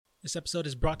This episode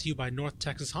is brought to you by North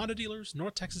Texas Honda Dealers.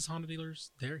 North Texas Honda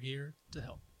Dealers, they're here to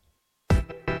help. He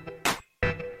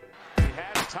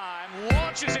has time,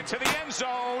 launches it to the end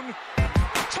zone.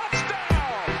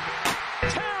 Touchdown!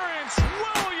 Terrence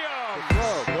Williams! The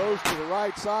throw goes to the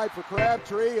right side for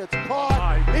Crabtree. It's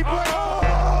caught. He he's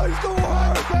going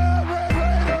touchdown, Red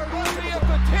Raiders! Was he up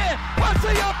the 10? Was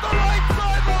he up the right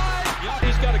sideline?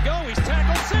 Yockey's got to go. He's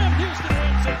tackled. Sam Houston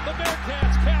wins it. The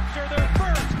Bearcats capture their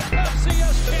first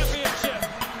FCS championship.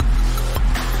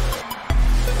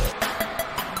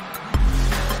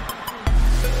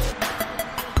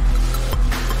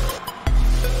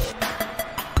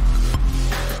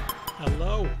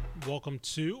 Hello, welcome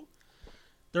to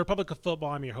the Republic of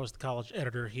Football. I'm your host, the college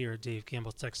editor here at Dave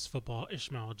Campbell's Texas Football,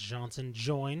 Ishmael Johnson,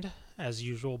 joined, as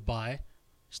usual, by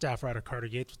staff writer Carter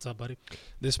Yates. What's up, buddy?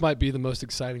 This might be the most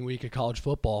exciting week of college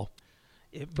football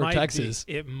for Texas.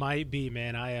 It might be,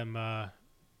 man. I am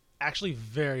actually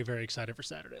very, very excited for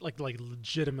Saturday. Like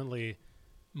legitimately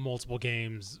multiple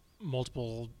games,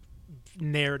 multiple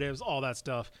narratives, all that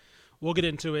stuff. We'll get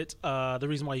into it. The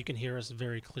reason why you can hear us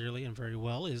very clearly and very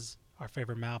well is our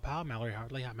favorite Mal pal, Mallory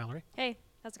Hartley. Hi, Mallory. Hey,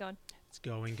 how's it going? It's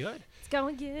going good. It's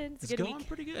going good. It's a good going week.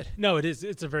 pretty good. No, it is.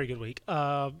 It's a very good week.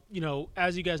 As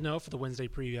you guys know, for the Wednesday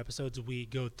preview episodes, we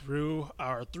go through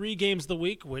our 3 games of the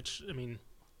week, which, I mean,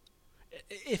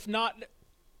 if not,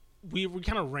 we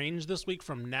kind of range this week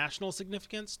from national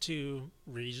significance to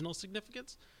regional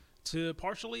significance to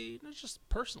partially just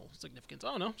personal significance.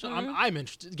 I don't know. So I'm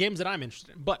interested. Games that I'm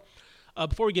interested in. But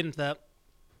before we get into that,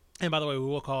 and by the way, we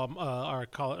will call our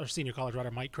senior college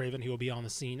writer Mike Craven. He will be on the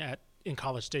scene in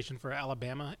College Station for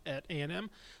Alabama at A&M.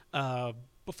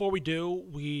 Before we do,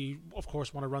 we, of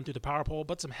course, want to run through the power poll,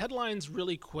 but some headlines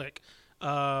really quick.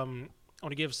 I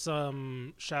want to give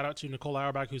some shout-out to Nicole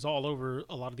Auerbach, who's all over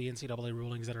a lot of the NCAA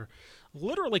rulings that are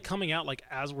literally coming out like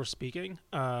as we're speaking.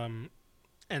 And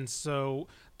so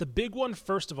the big one,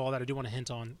 first of all, that I do want to hint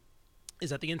on is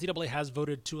that the NCAA has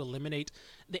voted to eliminate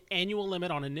the annual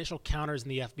limit on initial counters in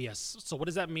the FBS. So what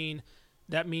does that mean?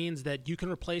 That means that you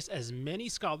can replace as many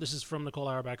scholars. This is from Nicole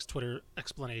Auerbach's Twitter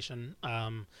explanation.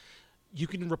 You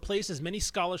can replace as many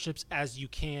scholarships as you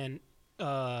can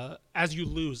as you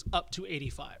lose up to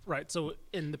 85, right? So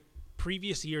in the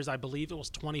previous years, I believe it was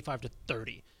 25 to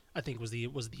 30. I think was the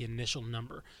initial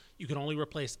number. You can only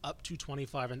replace up to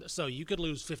 25, and so you could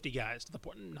lose 50 guys to the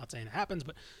portal. Not saying it happens,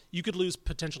 but you could lose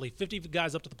potentially 50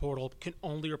 guys up to the portal. Can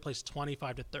only replace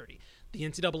 25 to 30. The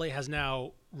NCAA has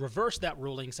now reversed that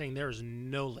ruling, saying there is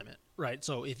no limit. Right,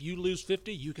 so if you lose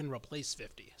 50, you can replace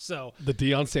 50. So the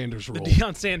Deion Sanders rule.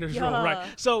 Right?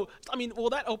 So I mean, well,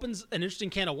 that opens an interesting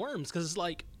can of worms because it's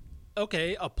like,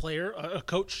 okay, a player, a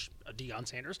coach, Deion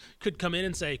Sanders could come in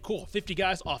and say, "Cool, 50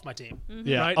 guys off my team." Mm-hmm.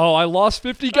 Yeah. Right? Oh, I lost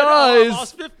 50 guys. I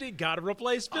lost 50. Got to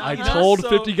replace 50. I told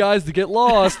 50 guys to get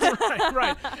lost.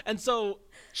 right. And so,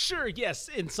 sure, yes,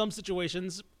 in some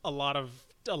situations, a lot of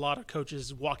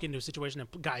coaches walk into a situation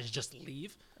and guys just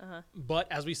leave. But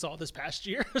as we saw this past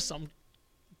year, some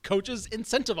coaches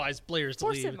incentivize players to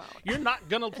leave. You're not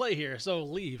gonna play here, so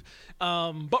leave.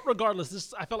 But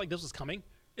regardless, I felt like this was coming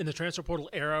in the transfer portal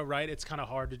era, right? It's kind of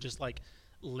hard to just like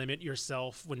limit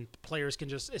yourself when players can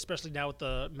just, especially now with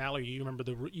the Mallory. You remember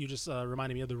you just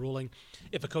reminded me of the ruling.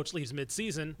 If a coach leaves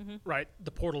mid-season, right,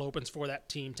 the portal opens for that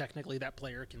team. Technically, that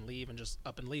player can leave and just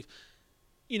up and leave.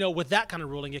 With that kind of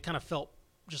ruling, it kind of felt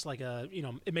just like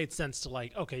it made sense to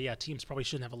like, okay, yeah, teams probably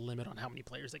shouldn't have a limit on how many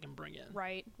players they can bring in.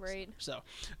 Right. So,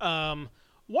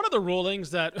 one of the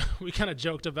rulings that we kind of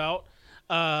joked about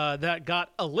that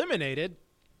got eliminated,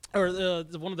 or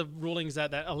one of the rulings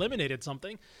that eliminated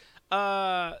something,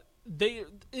 NCAA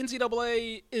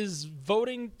is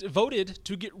voted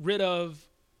to get rid of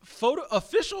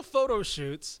official photo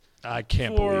shoots. I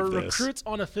can't for believe this. Recruits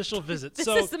on official visits. This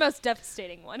is the most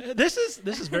devastating one. This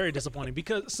is very disappointing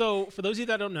because for those of you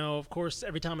that don't know, of course,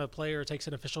 every time a player takes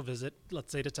an official visit,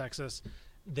 let's say to Texas,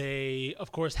 they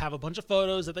of course have a bunch of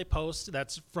photos that they post.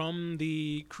 That's from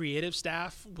the creative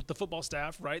staff with the football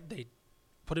staff, right? They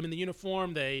put him in the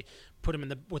uniform. They put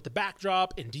him with the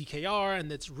backdrop in DKR, and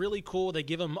it's really cool. They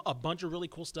give him a bunch of really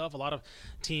cool stuff. A lot of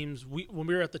teams, when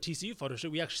we were at the TCU photo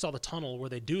shoot, we actually saw the tunnel where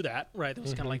they do that, right? It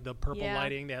was kind of like the purple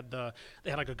lighting. They had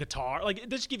like a guitar. Like,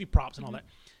 they just give you props and all that.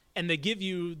 And they give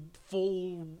you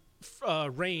full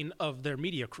reign of their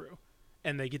media crew,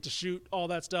 and they get to shoot all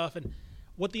that stuff. And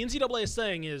what the NCAA is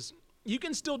saying is you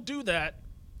can still do that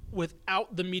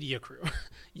without the media crew.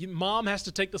 Mom has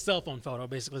to take the cell phone photo,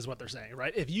 basically is what they're saying,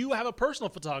 right? If you have a personal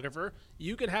photographer,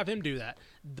 you can have him do that.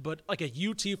 But like a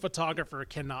UT photographer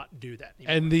cannot do that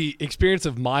anymore. And the experience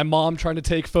of my mom trying to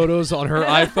take photos on her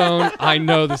iPhone, I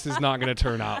know this is not going to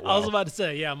turn out well. I was about to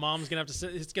say, yeah, Mom's going to have to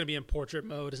sit. It's going to be in portrait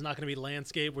mode. It's not going to be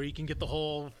landscape where you can get the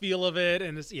whole feel of it.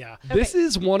 And it's, yeah. This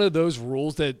is one of those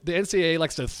rules that the NCAA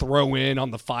likes to throw in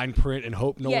on the fine print and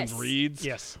hope no one reads.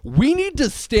 Yes. We need to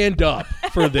stand up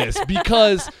for this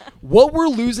because what we're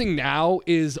losing now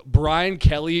is Brian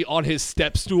Kelly on his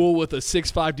step stool with a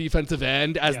 6'5" defensive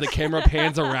end as the camera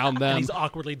pans around them. And he's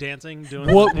awkwardly dancing.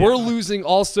 Doing What we're losing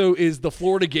also is the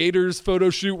Florida Gators photo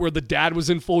shoot where the dad was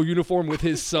in full uniform with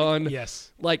his son.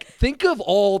 Yes. Like, think of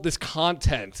all this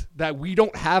content that we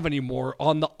don't have anymore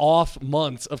on the off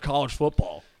months of college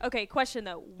football. Okay, question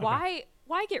though. Why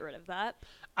get rid of that?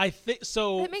 I think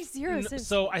so. That makes zero sense.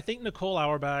 So I think Nicole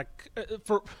Auerbach,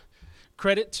 for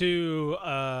credit to,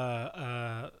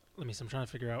 let me see, I'm trying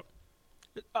to figure out.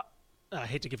 I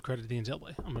hate to give credit to the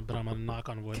NCAA, but I'm gonna knock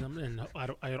on wood, and I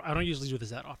don't usually do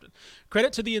this that often.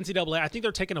 Credit to the NCAA. I think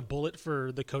they're taking a bullet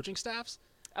for the coaching staffs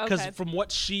because from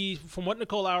what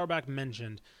Nicole Auerbach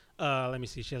mentioned, let me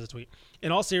see, she has a tweet.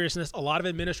 In all seriousness, a lot of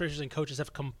administrators and coaches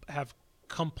have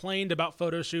complained about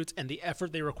photo shoots and the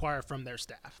effort they require from their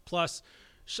staff. Plus,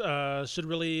 should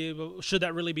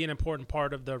that really be an important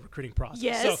part of the recruiting process?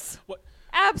 Yes. So,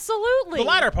 Absolutely. the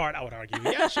latter part, I would argue.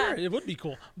 Yeah, sure, it would be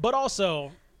cool. But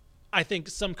also, I think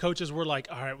some coaches were like,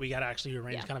 all right, we got to actually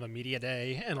arrange kind of a media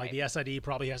day. And like the SID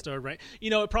probably has to arrange,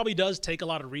 it probably does take a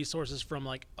lot of resources from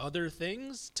like other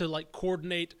things to like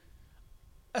coordinate.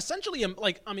 Essentially, I'm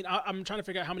trying to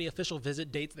figure out how many official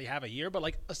visit dates they have a year, but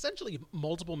like essentially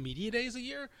multiple media days a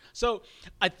year. So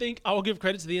I think I will give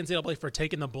credit to the NCAA for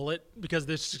taking the bullet because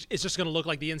it's just going to look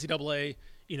like the NCAA,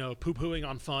 poo-pooing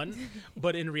on fun.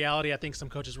 But in reality, I think some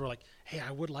coaches were like, hey,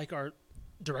 I would like our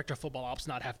director of football ops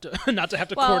not to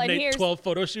coordinate 12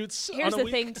 photo shoots. Here's on a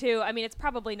the week. thing too. I mean, it's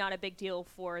probably not a big deal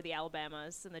for the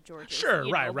Alabamas and the Georgias. Sure,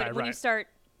 right. When you start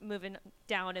moving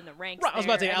down in the ranks, right, I was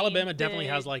about to say Alabama definitely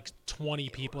has like 20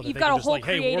 people that you've they got can a just whole like,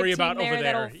 hey, creative worry team about over there.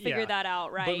 that'll figure that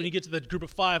out, right? But when you get to the group of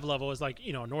 5 level, it's like,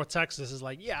 North Texas is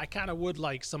like, yeah, I kind of would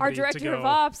like somebody our director to go. of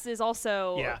ops is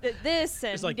also this,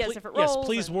 and it's like, he has different roles. Yes,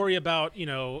 please worry about,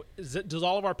 does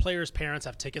all of our players' parents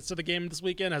have tickets to the game this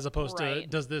weekend as opposed to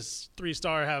does this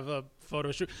 3-star have a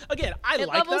photo shoot? Again, it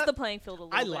levels the playing field a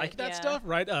little bit. I like that stuff,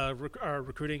 right? Our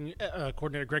recruiting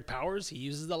coordinator, Greg Powers, he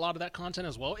uses a lot of that content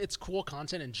as well. It's cool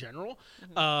content in general.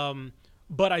 Mm-hmm.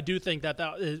 But I do think that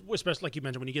especially like you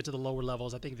mentioned, when you get to the lower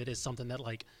levels, I think that is something that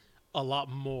like a lot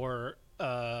more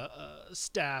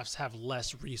staffs have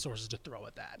less resources to throw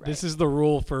at that. Right? This is the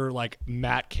rule for like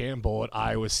Matt Campbell at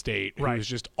Iowa State, who's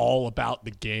just all about the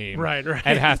game, right,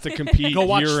 and has to compete Go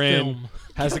watch year in, film.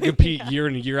 has to compete year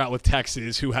in and year out with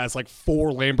Texas, who has like 4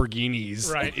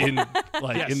 Lamborghinis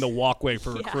in the walkway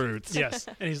for recruits. Yes,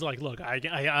 and he's like, look, I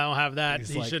don't have that.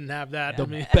 He shouldn't have that.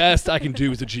 The best I can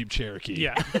do is a Jeep Cherokee.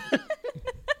 Yeah.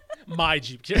 My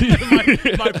Jeep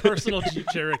Cherokee, my personal Jeep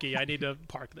Cherokee. I need to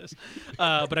park this.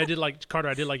 But I did like, Carter,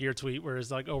 I did like your tweet where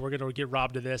it's like, oh, we're going to get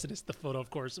robbed of this. And it's the photo, of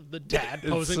course, of the dad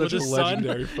posing with his son in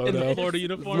the Florida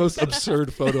uniform. The most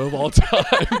absurd photo of all time.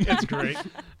 It's great.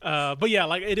 But yeah,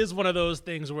 like it is one of those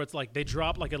things where it's like they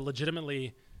drop like a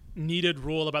legitimately needed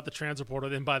rule about the transfer portal.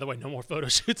 Then, by the way, no more photo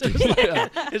shoots.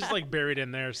 It's just like buried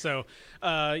in there. So,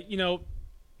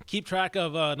 keep track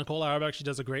of Nicole Auerbach. She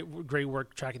does a great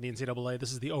work tracking the NCAA.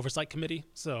 This is the oversight committee,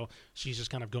 so she's just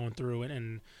kind of going through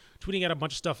and tweeting out a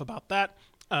bunch of stuff about that.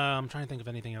 I'm trying to think of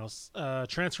anything else.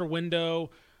 Transfer window,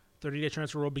 30-day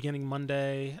transfer rule beginning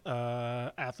Monday.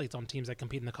 Athletes on teams that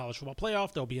compete in the college football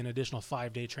playoff. There'll be an additional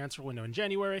 5-day transfer window in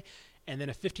January, and then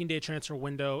a 15-day transfer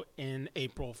window in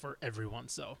April for everyone.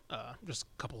 So just a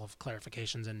couple of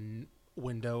clarifications and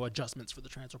window adjustments for the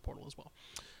transfer portal as well.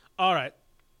 All right.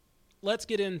 Let's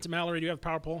get into Mallory. Do you have a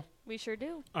power poll? We sure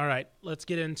do. All right. Let's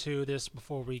get into this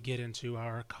before we get into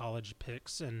our college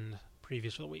picks and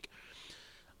previews for the week.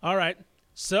 All right.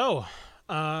 So,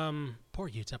 poor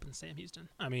UTEP and Sam Houston.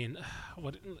 I mean,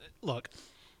 look,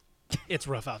 it's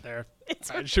rough out there.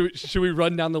 Should we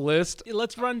run down the list?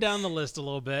 Let's run down the list a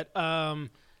little bit.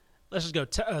 Let's just go.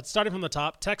 Starting from the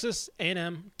top, Texas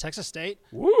A&M, Texas State,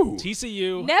 Woo.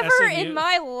 TCU, Never SMU. in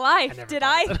my life did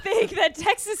I think that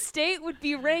Texas State would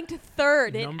be ranked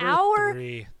 3rd in our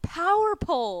 3. power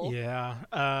poll.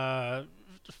 Yeah.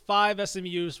 5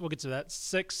 SMUs. We'll get to that.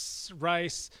 6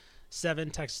 Rice, 7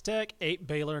 Texas Tech, 8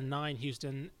 Baylor, 9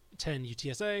 Houston, 10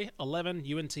 UTSA, 11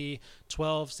 UNT,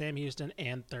 12 Sam Houston,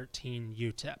 and 13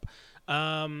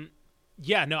 UTEP.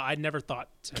 Yeah, no, I never thought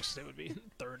Texas State would be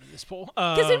third in this poll.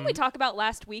 Because didn't we talk about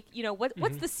last week,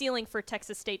 what's the ceiling for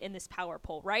Texas State in this power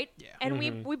poll, right? Yeah. And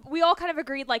we all kind of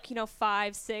agreed,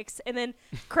 5, 6, and then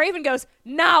Craven goes,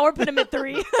 nah, we're putting him at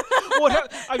 3. Well,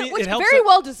 I mean, which it helps. very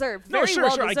well deserved. No, Very sure,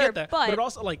 well sure, deserved. I get that. But it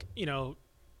also,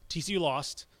 TCU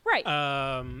lost. Right.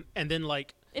 And then,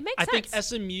 it makes I sense. think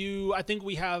SMU, I think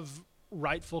we have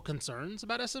rightful concerns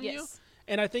about SMU. Yes.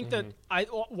 And I think that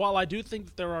while I do think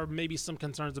that there are maybe some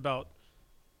concerns about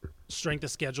strength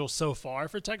of schedule so far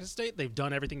for Texas State, they've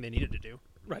done everything they needed to do,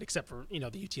 right? Except for, the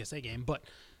UTSA game. But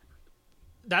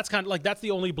that's kind of that's the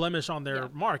only blemish on their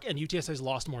mark. And UTSA's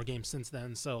lost more games since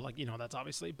then. So, that's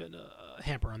obviously been a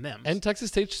hamper on them. And Texas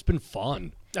State's just been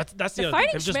fun. That's the other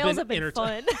Fighting thing. Schmales have been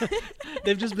fun.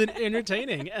 They've just been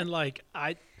entertaining. And,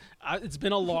 it's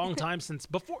been a long time since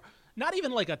before. Not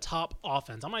even a top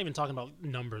offense. I'm not even talking about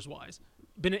numbers wise.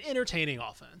 Been an entertaining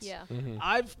offense. Yeah. Mm-hmm.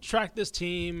 I've tracked this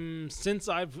team since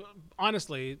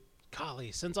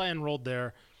since I enrolled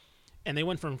there, and they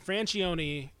went from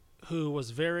Francione, who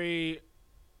was very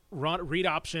read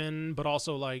option, but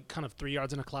also kind of 3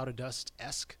 yards in a cloud of dust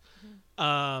esque,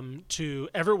 to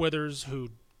Everett Withers, who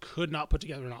could not put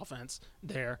together an offense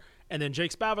there, and then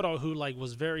Jake Spavital, who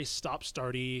was very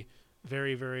stop-starty,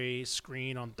 very, very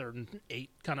screen on 3rd and 8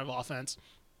 kind of offense.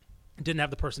 Didn't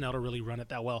have the personnel to really run it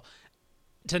that well.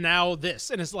 To now this,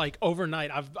 and it's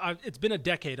overnight. It's been a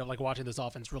decade of watching this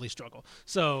offense really struggle.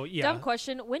 So yeah. Dumb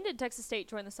question. When did Texas State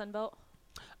join the Sun Belt?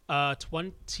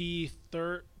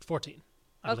 2014.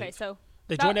 Okay, so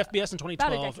they joined FBS in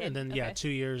 2012, decade. and then Okay. 2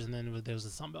 years, and then there was the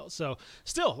Sun Belt. So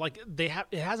still, it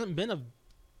hasn't been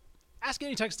ask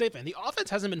any Texas State fan. The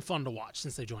offense hasn't been fun to watch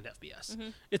since they joined FBS. Mm-hmm.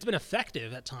 It's been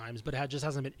effective at times, but it just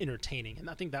hasn't been entertaining. And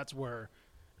I think that's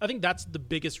the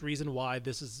biggest reason why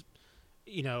this is,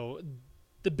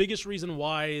 the biggest reason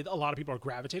why a lot of people are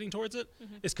gravitating towards it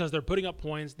is because they're putting up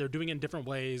points. They're doing it in different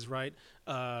ways, right?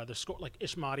 They're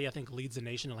Ishmati, I think, leads the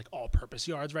nation in all-purpose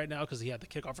yards right now because he had the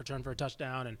kickoff return for a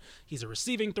touchdown, and he's a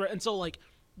receiving threat. And so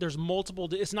there's multiple.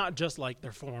 It's not just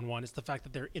they're 4-1. It's the fact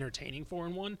that they're entertaining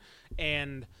 4-1.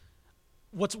 And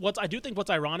I do think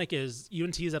what's ironic is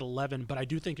UNT is at 11, but I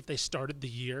do think if they started the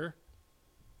year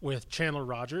with Chandler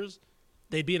Rogers,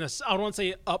 they'd be I don't want to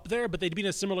say up there, but they'd be in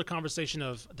a similar conversation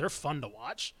of they're fun to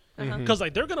watch because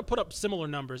they're going to put up similar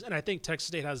numbers. And I think Texas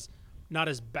State has not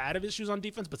as bad of issues on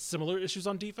defense, but similar issues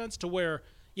on defense to where,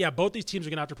 both these teams are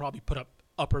going to have to probably put up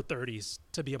upper 30s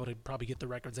to be able to probably get the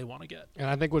records they want to get. And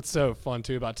I think what's so fun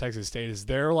too about Texas State is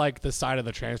they're the side of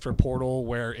the transfer portal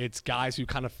where it's guys who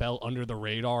kind of fell under the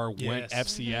radar, went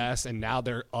FCS, and now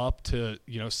they're up to,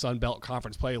 Sun Belt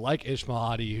Conference play, like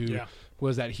Ishmati, who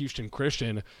was at Houston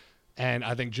Christian. And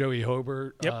I think Joey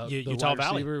Hobart, Utah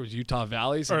Valley, was Utah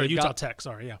Valley. So or Utah Tech,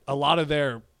 sorry, yeah. A lot of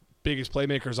their biggest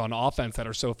playmakers on offense that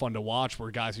are so fun to watch were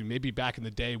guys who maybe back in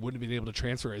the day wouldn't have been able to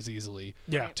transfer as easily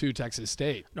to Texas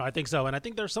State. No, I think so. And I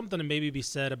think there's something to maybe be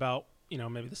said about,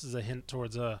 maybe this is a hint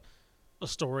towards a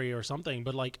story or something,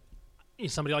 but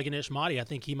somebody like an Ishmati, I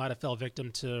think he might have fell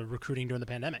victim to recruiting during the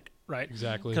pandemic, right?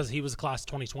 Exactly. Because he was a class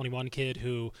 2021 kid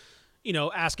who,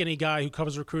 ask any guy who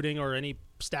covers recruiting or any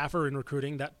staffer in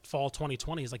recruiting that fall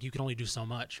 2020 is you can only do so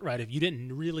much, right? If you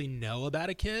didn't really know about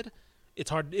a kid,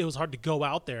 it was hard to go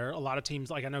out there. A lot of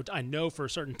teams, I know for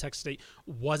certain Texas State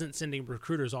wasn't sending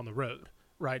recruiters on the road,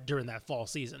 right, during that fall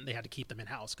season. They had to keep them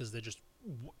in-house because they're just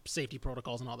safety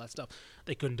protocols and all that stuff.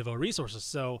 They couldn't devote resources.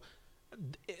 So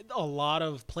a lot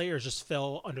of players just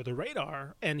fell under the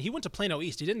radar, and he went to Plano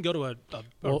East. He didn't go to a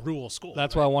rural school.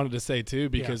 That's what I wanted to say too,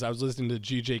 because I was listening to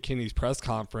G.J. Kinney's press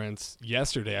conference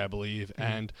yesterday, I believe,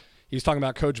 and he was talking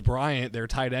about Coach Bryant, their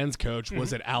tight ends coach,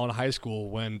 was at Allen High School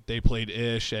when they played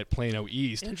Ish at Plano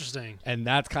East. Interesting. And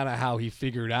that's kind of how he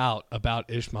figured out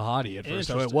about Ish Mahadi at first.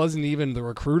 So it wasn't even the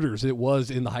recruiters; it was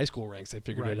in the high school ranks they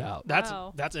figured it out.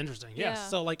 That's interesting. Yeah.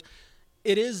 So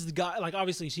it is the guy,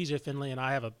 obviously TJ Finley, and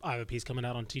I have a piece coming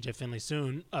out on TJ Finley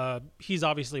soon. He's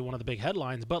obviously one of the big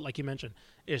headlines, but like you mentioned,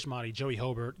 Ishmati, Joey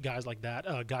Hobart, guys like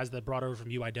that, guys that brought over from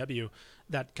UIW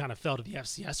that kind of fell to the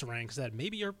FCS ranks that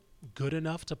maybe are good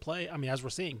enough to play. I mean, as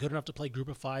we're seeing, good enough to play Group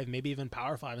of 5, maybe even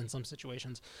Power 5 in some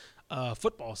situations,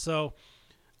 football. So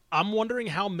I'm wondering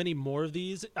how many more of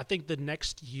these. I think the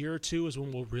next year or two is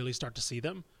when we'll really start to see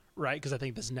them, right? Because I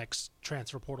think this next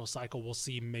transfer portal cycle, we'll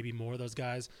see maybe more of those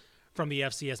guys from the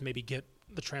FCS maybe get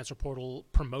the transfer portal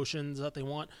promotions that they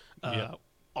want.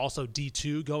 Also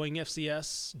D2 going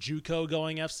FCS, JUCO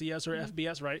going FCS or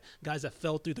FBS, right? Guys that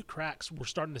fell through the cracks, we're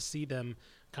starting to see them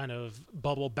kind of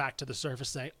bubble back to the surface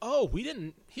saying, oh, we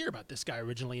didn't hear about this guy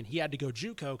originally and he had to go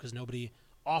JUCO because nobody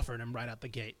offering him right out the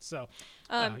gate. So,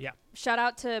 yeah. Shout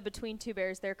out to Between Two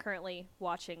Bears. They're currently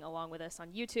watching along with us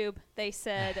on YouTube. They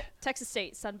said Texas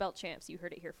State Sun Belt champs. You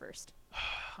heard it here first.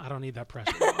 I don't need that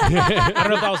pressure. I don't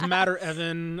know if that was Matt or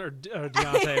Evan or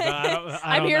Deontay, but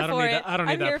I don't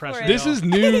need that pressure. This is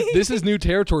new. This is new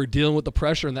territory, dealing with the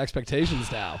pressure and the expectations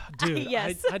now. Dude,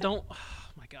 yes. I don't. Oh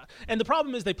my God. And the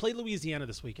problem is they played Louisiana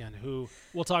this weekend, who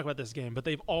we'll talk about this game, but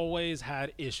they've always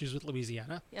had issues with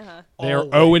Louisiana. Uh-huh. They're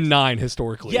 0-9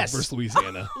 historically Yes. versus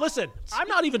Louisiana. Listen, I'm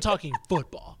not even talking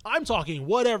football. I'm talking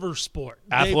whatever sport.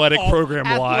 Athletic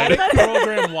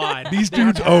program-wide. These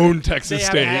dudes own Texas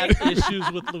State. They have had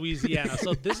issues with Louisiana.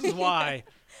 So this is why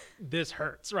this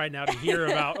hurts right now to hear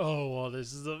about,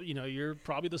 this is, you're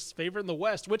probably the favorite in the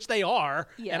West, which they are,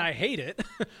 and I hate it.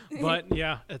 But,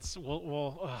 yeah,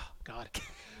 God.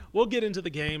 We'll get into the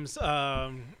games.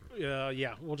 We'll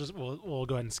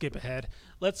go ahead and skip ahead.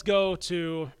 Let's go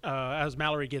to, as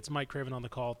Mallory gets Mike Craven on the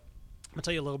call, I'll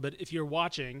tell you a little bit. If you're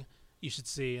watching, you should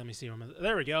see. Let me see.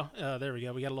 There we go. We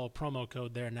got a little promo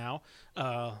code there now,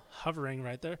 hovering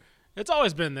right there. It's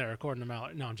always been there, according to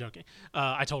Mallory. No, I'm joking.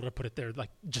 I told her to put it there like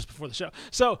just before the show.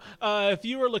 So if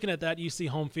you were looking at that, you see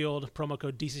home field, promo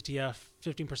code DCTF,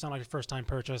 15% off your first-time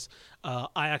purchase.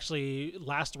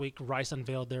 Last week, Rice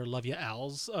unveiled their Love Ya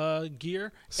Owls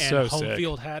gear, and home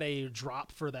field had a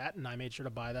drop for that, and I made sure to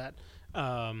buy that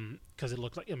because it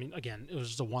looked like, again, it was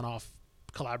just a one-off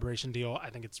collaboration deal. I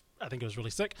think it was really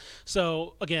sick.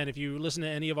 So again, if you listen to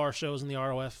any of our shows in the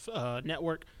ROF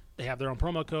network, they have their own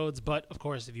promo codes, but of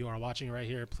course, if you are watching right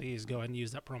here, please go ahead and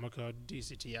use that promo code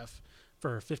DCTF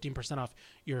for 15% off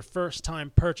your first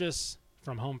time purchase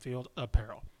from Home Field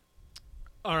Apparel.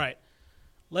 All right,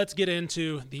 let's get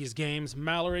into these games.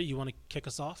 Mallory, you want to kick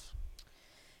us off?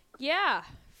 Yeah,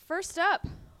 first up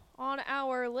on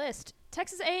our list,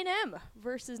 Texas A&M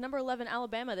versus number 11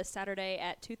 Alabama this Saturday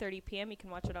at 2:30 p.m. You can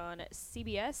watch it on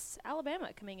CBS.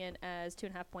 Alabama coming in as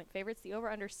 2.5-point favorites. The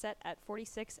over-under set at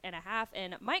 46.5.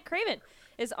 And Mike Craven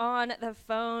is on the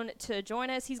phone to join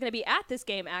us. He's going to be at this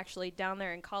game, actually, down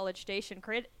there in College Station.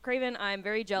 Craven, I'm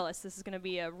very jealous. This is going to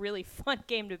be a really fun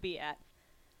game to be at.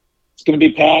 It's going to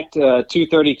be packed.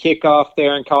 2:30 kickoff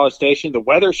there in College Station. The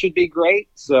weather should be great,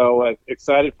 so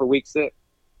excited for Week 6.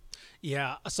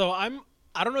 Yeah, so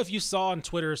I don't know if you saw on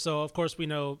Twitter. So, of course, we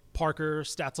know Parker,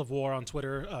 Stats of War on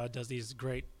Twitter, does these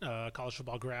great college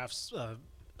football graphs,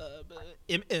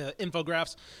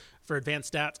 infographics for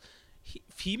advanced stats.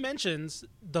 He mentions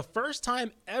the first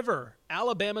time ever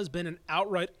Alabama's been an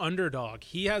outright underdog.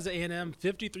 He has A&M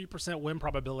 53% win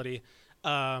probability.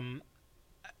 I'm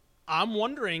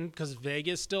wondering, because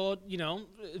Vegas still,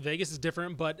 Vegas is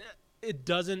different, but it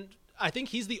doesn't. I think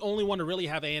he's the only one to really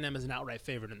have A&M as an outright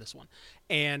favorite in this one.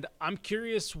 And I'm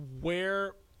curious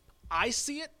where I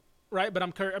see it, right? But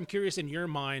I'm curious in your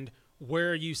mind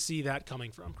where you see that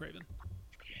coming from, Craven.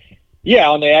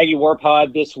 Yeah, on the Aggie War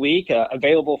Pod this week,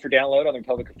 available for download on the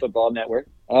Republican Football Network.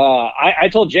 I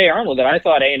told Jay Arnold that I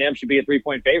thought A&M should be a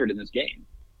 3-point favorite in this game.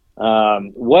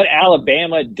 What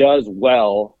Alabama does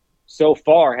well so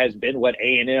far has been what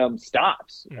A&M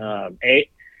stops.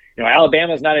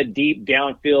 Alabama's not a deep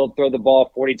downfield, throw the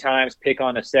ball 40 times, pick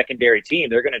on a secondary team.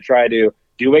 They're going to try to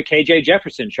do what KJ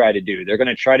Jefferson tried to do. They're going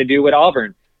to try to do what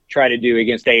Auburn tried to do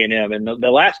against A&M. And the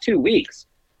last 2 weeks,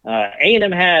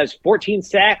 A&M has 14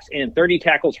 sacks and 30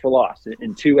 tackles for loss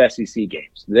in 2 SEC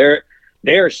games.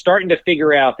 They are starting to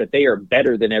figure out that they are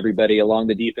better than everybody along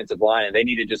the defensive line, and they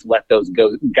need to just let those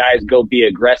guys go be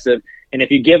aggressive. And if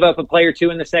you give up a play or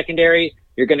two in the secondary,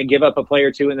 you're going to give up a play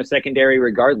or two in the secondary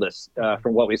regardless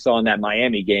from what we saw in that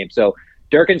Miami game. So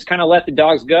Durkin's kind of let the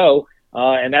dogs go,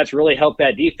 and that's really helped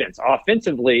that defense.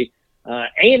 Offensively,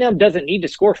 A&M doesn't need to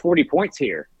score 40 points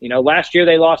here. Last year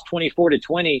they lost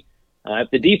 24-20. If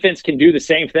the defense can do the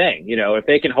same thing, if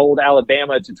they can hold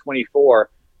Alabama to 24,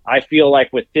 I feel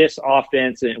like with this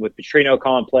offense and with Petrino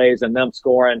calling plays and them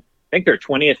scoring, I think they're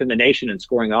 20th in the nation in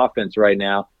scoring offense right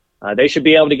now. They should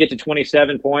be able to get to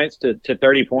 27 points to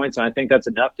 30 points, and I think that's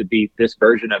enough to beat this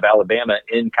version of Alabama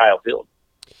in Kyle Field.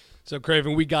 So,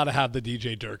 Craven, we got to have the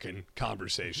DJ Durkin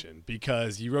conversation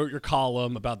because you wrote your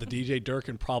column about the DJ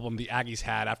Durkin problem the Aggies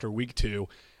had after Week 2,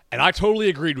 and I totally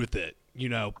agreed with it.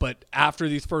 But after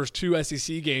these first 2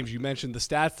 SEC games, you mentioned the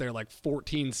stats there, like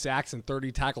 14 sacks and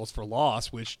 30 tackles for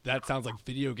loss, which that sounds like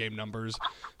video game numbers.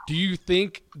 Do you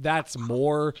think that's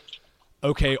more,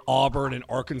 okay, Auburn and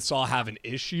Arkansas have an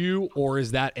issue, or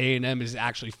is that A&M is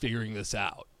actually figuring this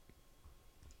out?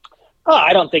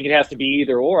 I don't think it has to be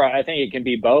either or. I think it can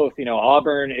be both.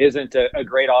 Auburn isn't a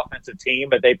great offensive team,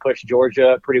 but they pushed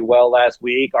Georgia pretty well last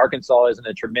week. Arkansas isn't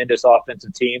a tremendous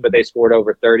offensive team, but they scored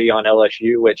over 30 on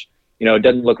LSU, which, it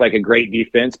doesn't look like a great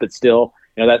defense, but still,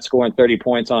 that scoring 30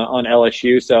 points on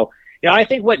LSU. So, I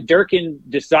think what Durkin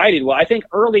decided, I think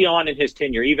early on in his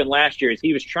tenure, even last year, is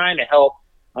he was trying to help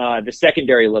the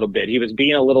secondary a little bit. He was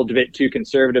being a little bit too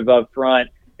conservative up front.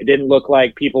 It didn't look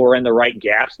like people were in the right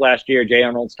gaps last year. Jay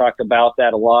Arnold's talked about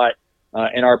that a lot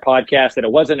in our podcast, that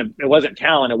it wasn't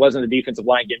talent. It wasn't the defensive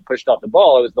line getting pushed off the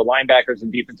ball. It was the linebackers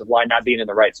and defensive line not being in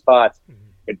the right spots.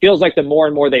 It feels like the more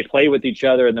and more they play with each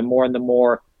other and the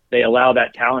more they allow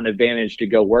that talent advantage to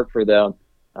go work for them,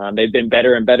 they've been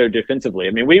better and better defensively.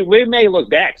 I mean, we may look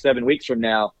back 7 weeks from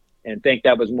now and think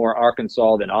that was more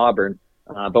Arkansas than Auburn.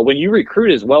 But when you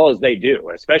recruit as well as they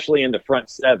do, especially in the front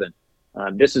seven,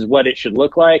 this is what it should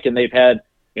look like. And they've had,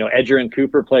 Edger and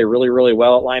Cooper play really, really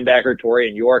well at linebacker. Torrey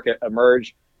and York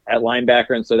emerge at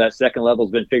linebacker. And so that second level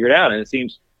has been figured out, and it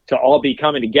seems to all be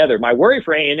coming together. My worry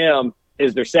for A&M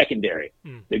is their secondary.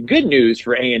 The good news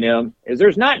for A&M is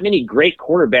there's not many great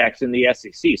quarterbacks in the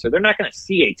SEC, so they're not going to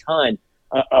see a ton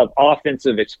of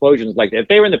offensive explosions like that. If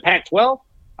they were in the Pac-12,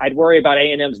 I'd worry about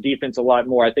A&M's defense a lot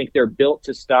more. I think they're built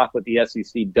to stop what the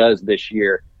SEC does this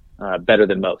year better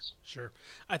than most. Sure.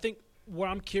 I think what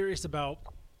I'm curious about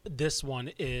this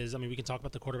one is, we can talk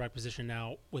about the quarterback position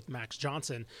now with Max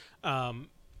Johnson.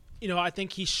 I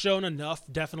think he's shown enough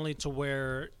definitely to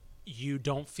where you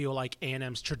don't feel like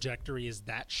A&M's trajectory is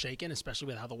that shaken, especially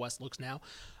with how the West looks now.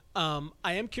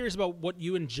 I am curious about what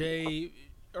you and Jay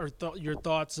your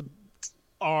thoughts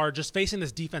are just facing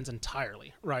this defense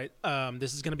entirely, right?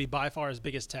 This is going to be by far his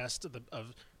biggest test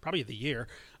of probably the year.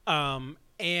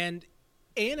 And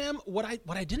A&M, what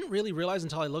I didn't really realize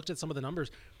until I looked at some of the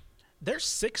numbers, they're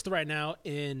 6th right now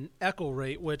in echo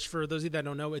rate, which for those of you that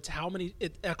don't know,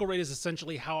 echo rate is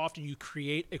essentially how often you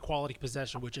create a quality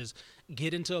possession, which is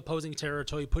get into opposing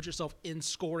territory, put yourself in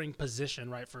scoring position,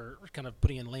 right, for kind of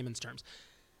putting in layman's terms.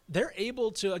 They're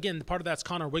able to, again, part of that's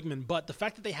Connor Wigman, but the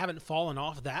fact that they haven't fallen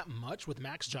off that much with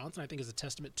Max Johnson, I think, is a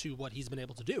testament to what he's been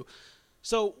able to do.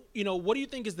 So, what do you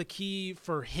think is the key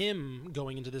for him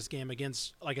going into this game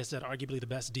against, like I said, arguably the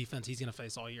best defense he's going to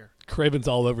face all year? Craven's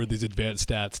all over these advanced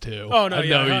stats, too. Oh, no,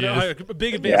 a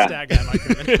big advanced stat guy, Mike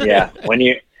Craven. Yeah, when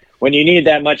you need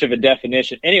that much of a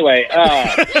definition. Anyway,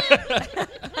 I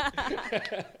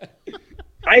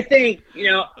think,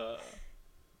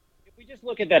 if we just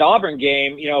look at that Auburn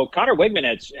game, Connor Wigman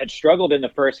had struggled in the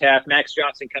first half. Max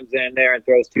Johnson comes in there and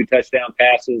throws 2 touchdown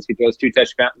passes. He throws 2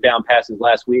 touchdown passes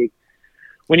last week.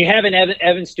 When you have an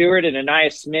Evan Stewart and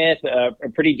Aniyah Smith, a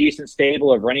pretty decent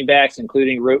stable of running backs,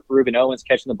 including Reuben Owens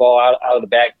catching the ball out of the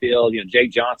backfield,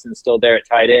 Jake Johnson's still there at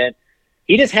tight end.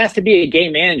 He just has to be a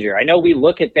game manager. I know we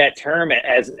look at that term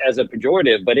as a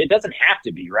pejorative, but it doesn't have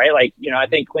to be, right? Like, I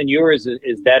think Quinn Ewers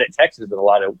is that at Texas in a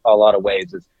lot of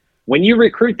ways. Is when you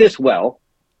recruit this well,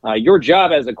 your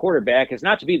job as a quarterback is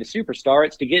not to be the superstar;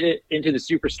 it's to get it into the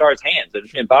superstar's hands.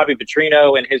 And Bobby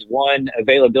Petrino and his one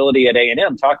availability at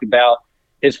A&M talked about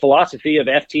his philosophy of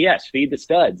FTS, feed the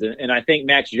studs. And I think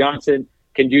Max Johnson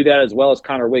can do that as well as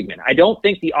Connor Wigman. I don't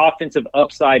think the offensive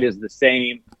upside is the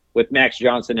same with Max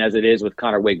Johnson as it is with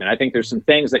Connor Wigman. I think there's some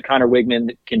things that Connor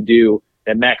Wigman can do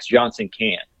that Max Johnson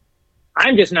can't.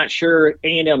 I'm just not sure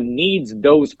A&M needs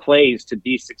those plays to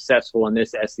be successful in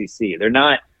this SEC. They're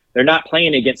not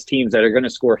playing against teams that are going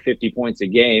to score 50 points a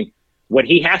game. What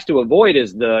he has to avoid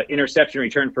is the interception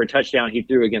return for a touchdown he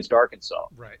threw against Arkansas.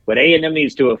 Right. What A&M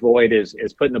needs to avoid is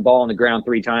putting the ball on the ground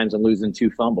 3 times and losing 2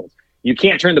 fumbles. You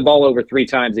can't turn the ball over 3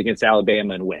 times against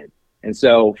Alabama and win. And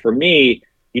so for me,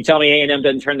 you tell me A&M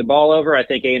doesn't turn the ball over, I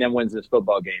think A&M wins this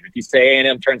football game. If you say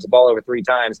A&M turns the ball over 3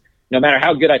 times, no matter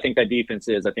how good I think that defense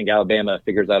is, I think Alabama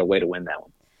figures out a way to win that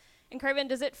one. And Craven,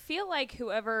 does it feel like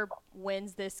whoever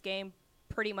wins this game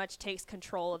pretty much takes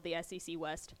control of the SEC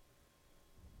West?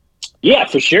 Yeah,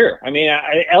 for sure. I mean,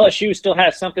 LSU still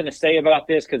has something to say about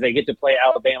this because they get to play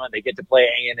Alabama, they get to play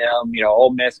A&M.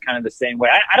 Ole Miss kind of the same way.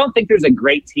 I don't think there's a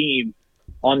great team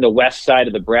on the west side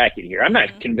of the bracket here. I'm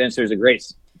not convinced there's a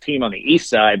great team on the east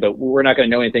side, but we're not going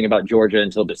to know anything about Georgia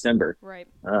until December. Right.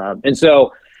 And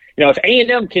so, if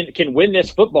A&M can win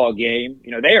this football game,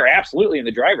 they are absolutely in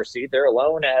the driver's seat. They're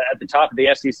alone at the top of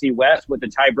the SEC West with the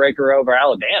tiebreaker over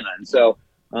Alabama. And so,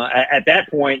 at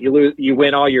that point, you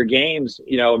win all your games,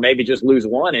 maybe just lose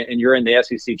one, and you're in the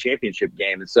SEC championship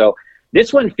game. And so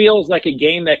this one feels like a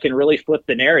game that can really flip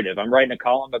the narrative. I'm writing a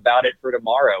column about it for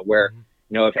tomorrow where,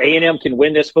 if A&M can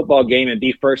win this football game and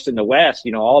be first in the West,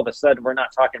 all of a sudden we're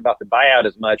not talking about the buyout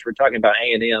as much. We're talking about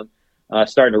A&M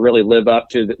starting to really live up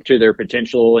to their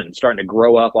potential and starting to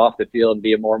grow up off the field and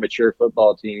be a more mature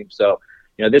football team. So,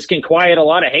 this can quiet a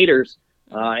lot of haters.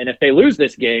 And if they lose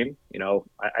this game,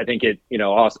 I think it,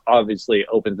 obviously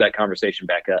opens that conversation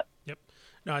back up. Yep.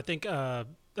 No, I think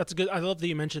That's good. I love that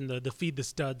you mentioned the feed the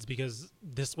studs, because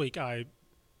this week I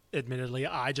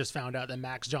just found out that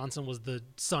Max Johnson was the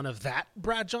son of that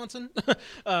Brad Johnson,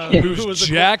 who was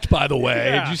jacked, by the way.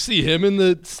 Yeah. Did you see him in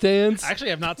the stands? Actually, I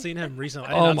have not seen him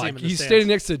recently. He's standing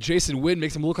next to Jason Witten,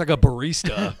 makes him look like a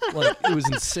barista. Like, it was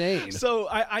insane. So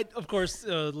I of course,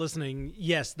 listening,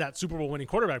 yes, that Super Bowl winning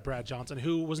quarterback Brad Johnson,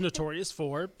 who was notorious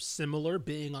for similar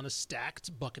being on a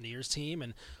stacked Buccaneers team,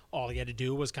 and all he had to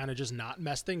do was kind of just not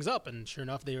mess things up, and sure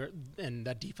enough,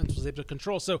 that defense was able to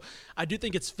control. So I do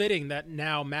think it's fitting that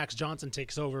now Max Johnson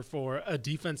takes over for a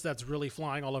defense that's really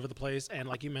flying all over the place, and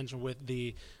like you mentioned with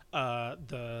the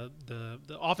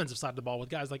offensive side of the ball with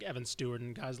guys like Evan Stewart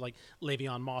and guys like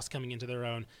Le'Veon Moss coming into their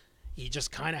own, he just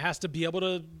kind of has to be able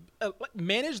to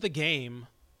manage the game.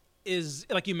 Is,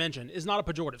 like you mentioned, is not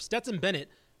a pejorative. Stetson Bennett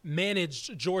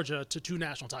managed Georgia to 2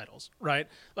 national titles, right?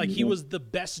 Like, he was the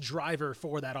best driver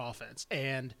for that offense,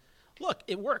 and look,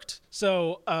 it worked.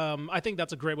 So I think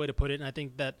that's a great way to put it, and I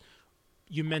think that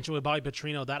you mentioned with Bobby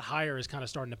Petrino, that hire is kind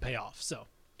of starting to pay off. So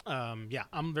yeah,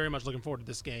 I'm very much looking forward to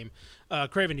this game.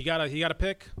 Craven, you got a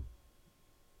pick?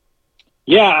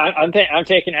 Yeah, I'm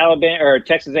taking Alabama or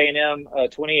Texas A&M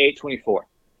 28-24.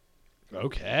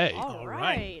 Okay. All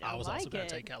right. I was also going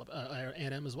to it. take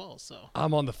A&M as well. So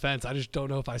I'm on the fence. I just don't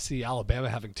know if I see Alabama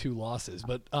having 2 losses,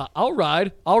 but I'll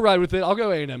ride with it. I'll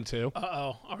go A&M too.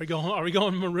 Uh-oh. Are we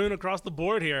going maroon across the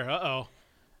board here? Uh-oh.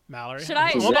 Mallory. Should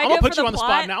I I'm do it gonna for put the you on the plot?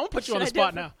 spot now. I'm gonna put you on the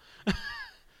spot now.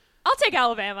 I'll take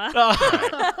Alabama.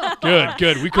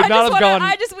 Good. We could not have gone.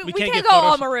 We can't go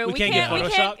all maroon. We can't get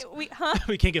photoshopped.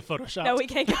 We can't get photoshopped. No, we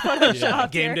can't get photoshopped.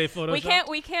 Game here. day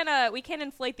photoshopped. We can't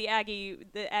inflate the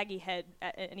Aggie head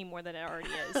any more than it already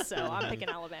is. So I'm picking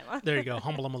Alabama. There you go.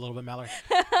 Humble him a little bit, Mallory.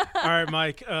 All right,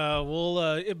 Mike.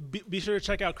 We'll be sure to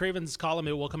check out Craven's column.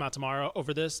 It will come out tomorrow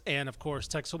over this, and of course,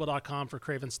 TexasFootball.com for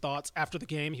Craven's thoughts after the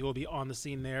game. He will be on the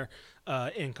scene there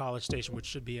in College Station, which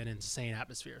should be an insane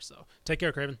atmosphere. So take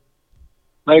care, Craven.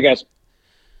 Later, guys.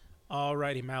 All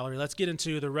righty, Mallory. Let's get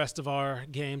into the rest of our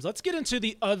games. Let's get into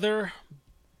the other.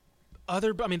 I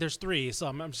mean, there's 3, so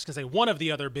I'm just gonna say one of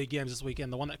the other big games this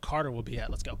weekend. The one that Carter will be at.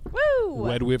 Let's go. Woo!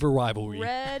 Red River Rivalry.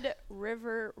 Red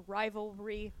River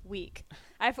Rivalry Week.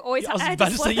 I've always. I was about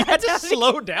to say you had to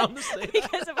slow down to say that.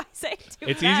 Because if I say it too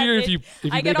It's fast, easier if you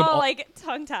I make get them all like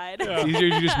tongue tied. It's easier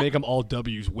if you just make them all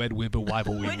W's. Red River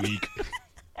Rivalry Week.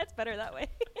 That's better that way.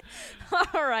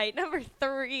 All right, number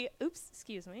 3. Oops,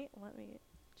 excuse me. Let me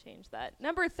change that.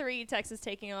 Number 3, Texas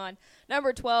taking on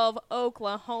number 12,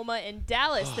 Oklahoma in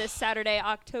Dallas this Saturday,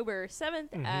 October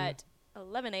 7th at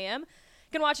 11 a.m. You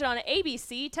can watch it on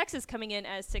ABC. Texas coming in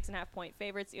as 6.5-point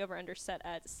favorites. The over-under set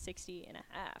at 60.5.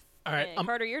 All right, And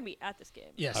Carter, you're going to be at this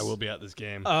game. Yes, I will be at this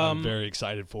game. I'm very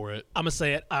excited for it. I'm gonna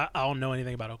say it. I don't know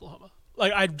anything about Oklahoma.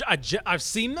 Like I've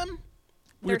seen them.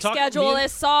 Their schedule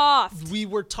is soft. We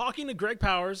were talking to Greg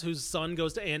Powers, whose son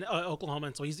goes to Oklahoma,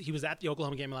 and so he was at the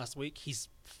Oklahoma game last week. He's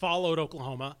followed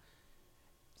Oklahoma.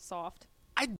 Soft.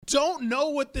 I don't know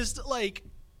what this like.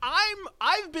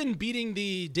 I've been beating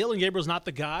the Dylan Gabriel's not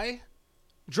the guy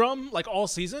drum like all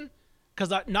season,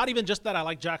 because not even just that I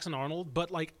like Jackson Arnold,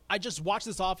 but like I just watch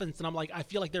this offense and I'm like, I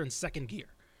feel like they're in second gear.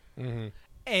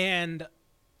 And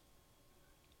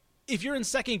if you're in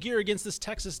second gear against this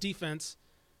Texas defense,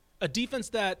 a defense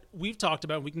that we've talked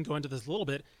about, we can go into this a little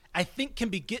bit, I think can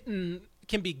be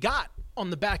got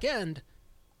on the back end.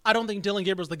 I don't think Dylan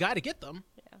Gabriel's the guy to get them.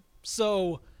 Yeah.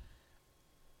 So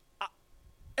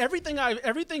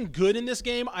everything good in this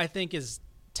game, I think, is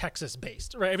Texas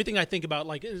based, right? Everything I think about,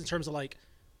 like in terms of like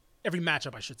every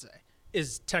matchup, I should say,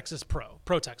 is Texas pro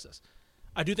Texas.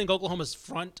 I do think Oklahoma's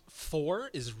front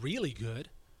 4 is really good,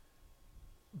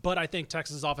 but I think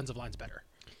Texas' offensive line's better.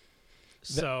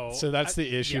 So that's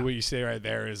the issue. What you say right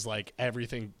there is like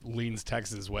everything leans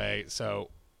Texas' way.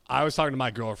 So I was talking to my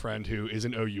girlfriend who is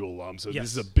an OU alum. So this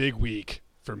is a big week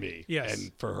for me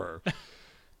and for her.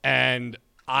 And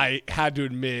I had to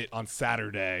admit on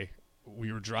Saturday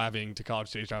we were driving to College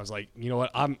Station. I was like, you know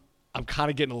what? I'm kind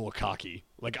of getting a little cocky.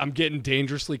 Like I'm getting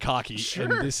dangerously cocky. Sure.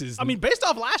 And this is. I mean, based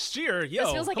off last year,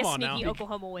 this feels like a sneaky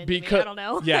Oklahoma win. To me. I don't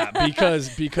know. Yeah,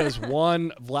 because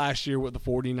one last year with the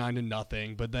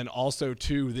 49-0, but then also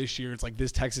 2 this year. It's like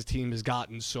this Texas team has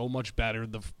gotten so much better.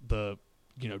 The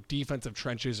defensive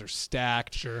trenches are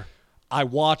stacked. Sure. I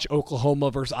watch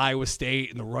Oklahoma versus Iowa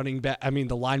State, and the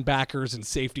linebackers and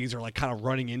safeties are like kind of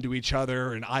running into each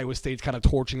other, and Iowa State's kind of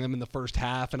torching them in the first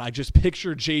half. And I just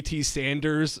picture JT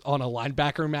Sanders on a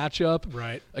linebacker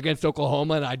matchup against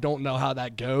Oklahoma, and I don't know how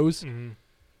that goes.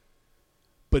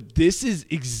 But this is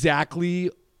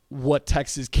exactly what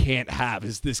Texas can't have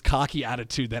is this cocky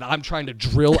attitude that I'm trying to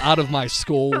drill out of my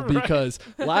skull because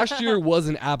last year was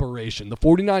an aberration. The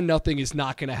 49-0 is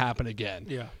not going to happen again.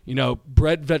 Yeah. You know,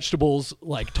 Bread Vegetables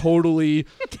like totally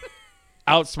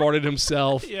outsmarted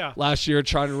himself last year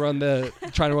trying to run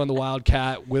the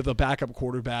Wildcat with a backup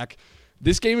quarterback.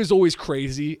 This game is always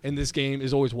crazy, and this game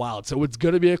is always wild. So it's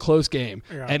going to be a close game.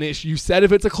 Yeah. And you said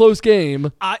if it's a close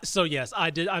game. Yes, I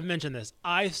did. I've mentioned this.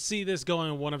 I see this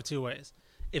going one of two ways.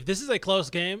 If this is a close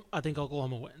game, I think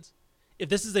Oklahoma wins. If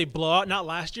this is a blowout, not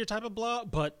last year type of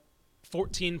blowout, but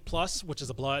 14+, which is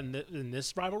a blowout in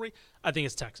this rivalry, I think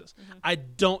it's Texas.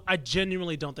 Mm-hmm. I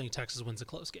genuinely don't think Texas wins a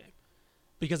close game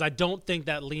because I don't think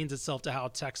that leans itself to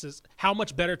how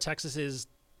much better Texas is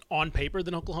on paper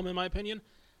than Oklahoma, in my opinion.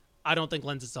 I don't think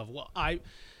lends itself well.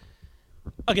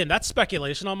 Again, that's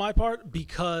speculation on my part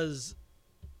because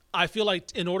I feel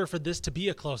like in order for this to be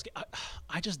a close game,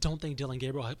 I just don't think Dylan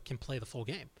Gabriel can play the full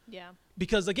game. Yeah.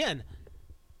 Because again,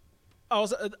 I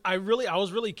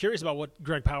was really curious about what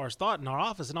Greg Powers thought in our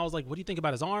office, and I was like, "What do you think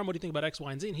about his arm? What do you think about X,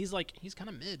 Y, and Z?" And he's like, "He's kind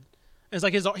of mid." And it's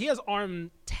like he has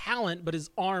arm talent, but his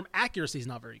arm accuracy is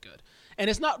not very good. And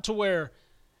it's not to where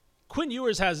Quinn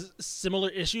Ewers has similar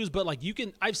issues, but like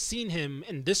I've seen him,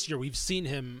 and this year we've seen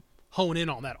him hone in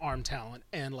on that arm talent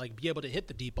and like be able to hit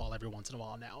the deep ball every once in a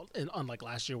while now. And unlike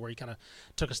last year where he kind of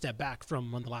took a step back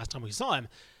from when the last time we saw him.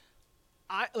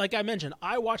 Like I mentioned,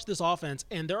 I watched this offense,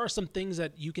 and there are some things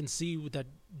that you can see that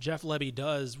Jeff Lebby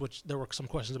does, which there were some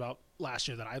questions about last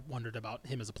year that I wondered about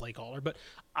him as a play caller. But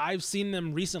I've seen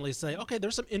them recently say, okay,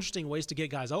 there's some interesting ways to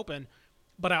get guys open.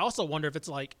 But I also wonder if it's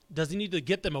like, does he need to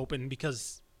get them open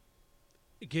because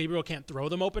Gabriel can't throw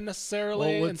them open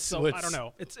necessarily? And so I don't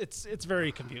know. It's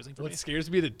very confusing for me. What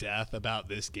scares me to death about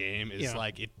this game is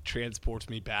like it transports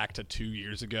me back to 2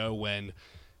 years ago when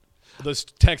the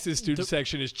Texas student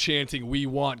section is chanting, "We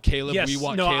want Caleb, we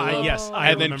want Caleb."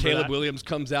 And then Caleb Williams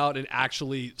comes out and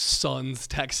actually suns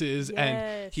Texas,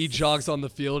 and he jogs on the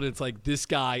field. And it's like, this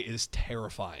guy is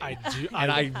terrifying.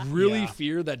 I really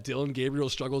fear that Dylan Gabriel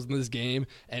struggles in this game,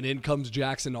 and in comes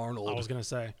Jackson Arnold. I was going to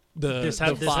say. The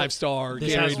 5-star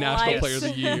Gatorade National Player of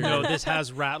the Year. No, this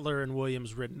has Rattler and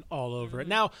Williams written all over it.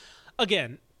 Now,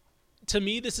 again, to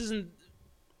me, this isn't.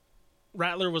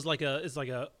 Rattler was like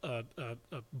a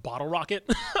bottle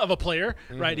rocket of a player,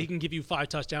 right? He can give you 5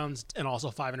 touchdowns and also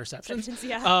 5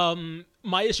 interceptions.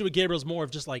 My issue with Gabriel is more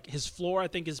of just like his floor, I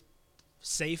think, is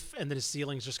safe, and then his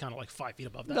ceiling is just kind of like 5 feet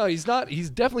above that. No, he's not. He's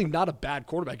definitely not a bad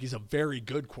quarterback. He's a very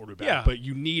good quarterback. Yeah. But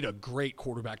you need a great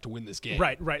quarterback to win this game.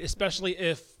 Right. Especially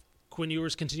if Quinn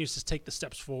Ewers continues to take the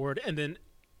steps forward, and then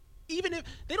even if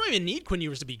they don't even need Quinn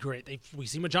Ewers to be great, we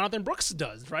see what Jonathan Brooks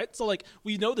does, right? So like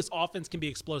we know this offense can be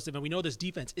explosive, and we know this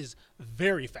defense is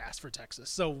very fast for Texas.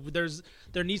 So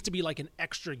there needs to be like an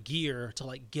extra gear to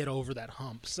like get over that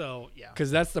hump. So yeah,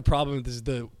 because that's the problem. This is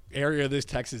the area of this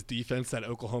Texas defense that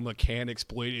Oklahoma can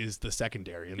exploit is the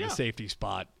secondary and the safety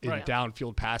spot in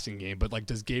downfield passing game. But like,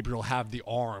 does Gabriel have the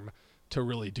arm to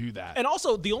really do that? And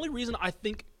also, the only reason I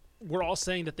think we're all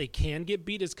saying that they can get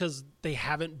beat is because they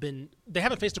haven't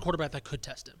faced a quarterback that could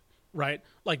test him, right?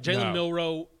 Like Jalen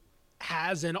Milroe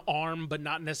has an arm, but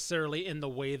not necessarily in the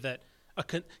way that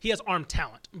he has arm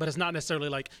talent, but it's not necessarily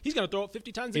like he's going to throw it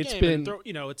 50 times a game.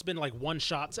 It's been like one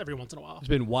shots every once in a while. It's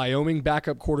been Wyoming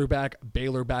backup quarterback,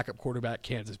 Baylor backup quarterback,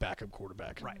 Kansas backup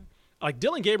quarterback. Right. Like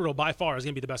Dylan Gabriel by far is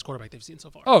going to be the best quarterback they've seen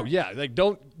so far. Oh yeah, like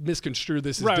don't misconstrue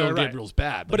this as Dylan Gabriel's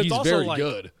bad, but he's very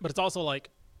good. But it's also like,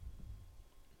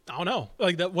 I don't know.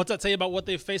 Like what's that say about what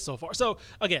they've faced so far? So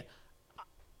again,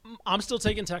 I'm still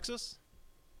taking Texas.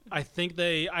 I think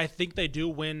they do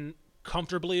win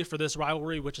comfortably for this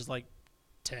rivalry, which is like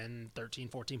 10, 13,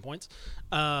 14 points.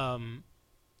 But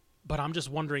I'm just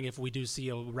wondering if we do see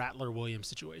a Rattler-Williams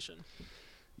situation.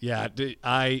 Yeah,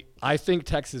 I think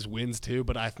Texas wins too,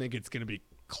 but I think it's going to be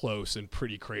close and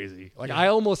pretty crazy. Like I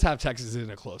almost have Texas in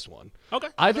a close one. Okay.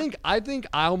 I think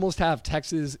I almost have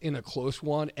Texas in a close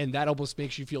one, and that almost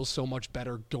makes you feel so much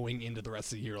better going into the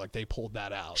rest of the year. Like they pulled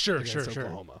that out. Sure.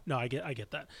 Oklahoma. No, I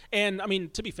get that. And I mean,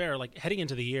 to be fair, like heading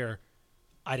into the year,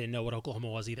 I didn't know what Oklahoma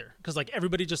was either, because like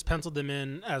everybody just penciled them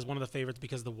in as one of the favorites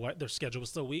because their schedule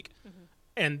was so weak. Mm-hmm.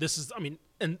 And this is, I mean,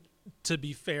 and to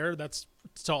be fair, that's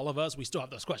to all of us. We still have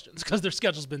those questions because their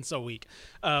schedule's been so weak.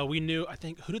 We knew, I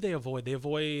think, who did they avoid? They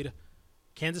avoid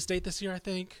Kansas State this year, I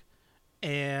think.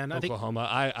 And Oklahoma.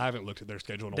 I haven't looked at their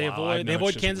schedule in a while. They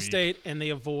avoid Kansas State, and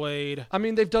they avoid. I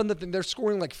mean, they've done the thing. They're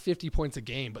scoring like 50 points a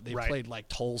game, but they played like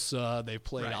Tulsa. They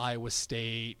played Iowa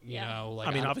State. You know, like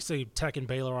I mean, obviously Tech and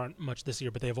Baylor aren't much this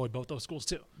year, but they avoid both those schools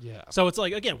too. Yeah. So it's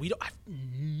like, again, I have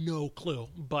no clue,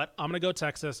 but I'm gonna go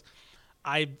Texas.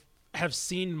 have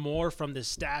seen more from this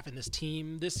staff and this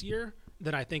team this year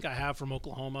than I think I have from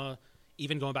Oklahoma,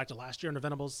 even going back to last year in the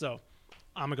Venables. So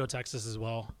I'm going to go Texas as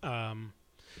well.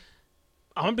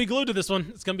 I'm going to be glued to this one.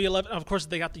 It's going to be 11. Of course,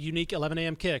 they got the unique 11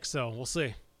 a.m. kick, so we'll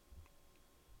see.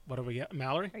 What do we get?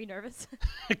 Mallory? Are you nervous?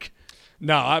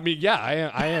 No, I mean, yeah,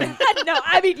 I am. No,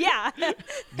 I mean, yeah.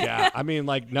 Yeah, I mean,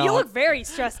 like, no. You look very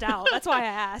stressed out. That's why I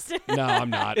asked. No, I'm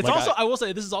not. It's Like, also, I will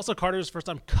say, this is also Carter's first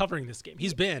time covering this game.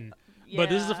 He's been, but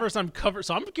this is the Yeah. first time covered.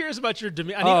 So I'm curious about your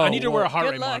demeanor. I need to wear a heart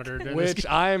Good rate luck. monitor. during this which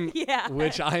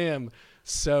game. I am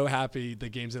so happy the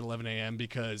game's at 11 a.m.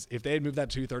 because if they had moved that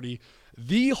to 2:30,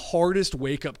 the hardest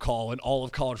wake-up call in all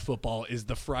of college football is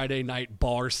the Friday night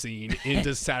bar scene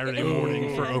into Saturday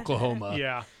morning for Oklahoma.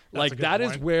 Yeah. Like, that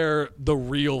is where the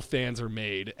real fans are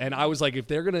made. And I was like, if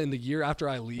they're going to, in the year after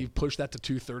I leave, push that to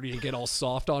 2:30 and get all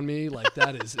soft on me, like,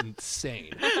 that is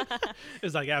insane.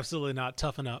 It's like absolutely not.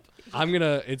 Toughen up.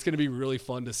 It's going to be really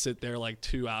fun to sit there like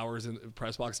 2 hours in the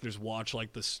press box and just watch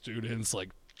like the students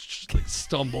like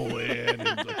stumble in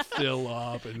and like fill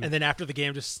up. And And then after the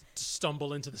game, just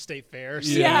stumble into the state fair.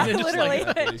 Yeah, scene and just literally.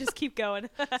 like- Just keep going.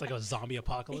 it's like a zombie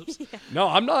apocalypse. no,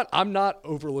 I'm not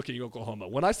overlooking Oklahoma.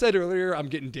 When I said earlier I'm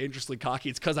getting dangerously cocky,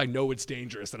 it's because I know it's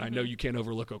dangerous and I know you can't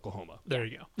overlook Oklahoma. There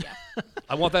you go.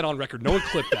 I want that on record. No one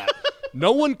clip that.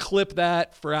 No one clip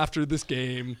that for after this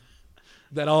game.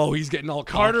 That, he's getting all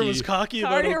cocky. Carter was cocky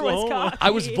about Carter was Oklahoma. cocky. I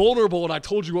was vulnerable and I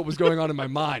told you what was going on in my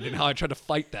mind and how I tried to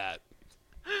fight that.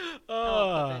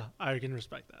 I can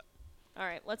respect that. All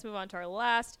right, let's move on to our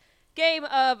last game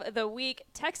of the week.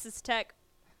 Texas Tech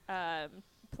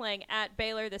playing at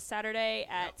Baylor this Saturday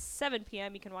at 7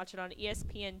 p.m. You can watch it on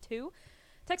ESPN2.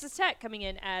 Texas Tech coming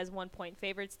in as 1-point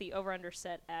favorites. The over-under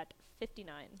set at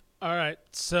 59. All right.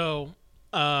 So,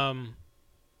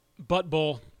 Butt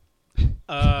Bowl.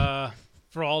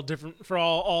 For all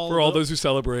those who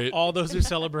celebrate. all those who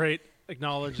celebrate,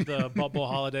 acknowledge the Butt Bowl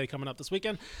holiday coming up this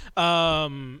weekend.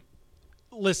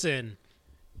 Listen,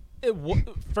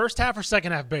 first half or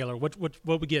second half Baylor? What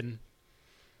we getting?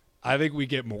 I think we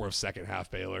get more of second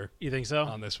half Baylor You think so?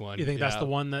 on this one. You think that's Yeah. the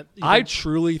one that I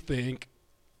truly think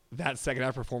that second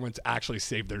half performance actually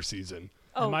saved their season.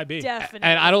 Oh, might be. definitely.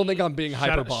 And I don't think I'm being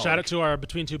hyperbolic. shout out to our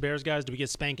Between Two Bears guys. Do we get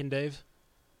Spankin' Dave?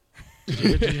 Did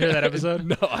you hear that episode?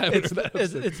 No, I haven't heard that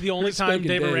episode. It's the only Who's time Spankin'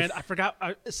 Dave Dave? Aranda. I forgot.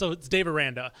 So it's Dave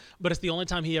Aranda, but it's the only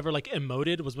time he ever like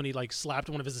emoted was when he like slapped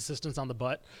one of his assistants on the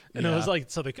butt, and it Yeah. was like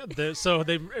so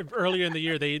they earlier in the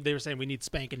year they were saying we need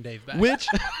Spankin' Dave back. Which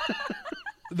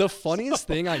the funniest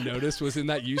thing I noticed was in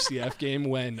that UCF game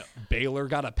when Baylor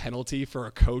got a penalty for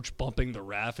a coach bumping the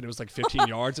ref, and it was like 15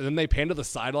 yards, and then they panned to the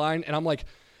sideline, and I'm like,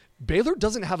 Baylor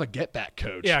doesn't have a get-back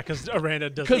coach. Yeah, because Aranda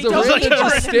doesn't. Because Aranda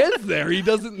just stands there. He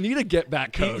doesn't need a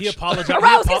get-back coach. He apologized.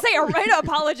 I was going to say, Aranda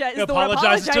apologizes. He The one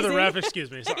apologizes to the apologizing. ref.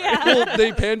 Excuse me. Sorry. Well,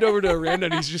 they panned over to Aranda,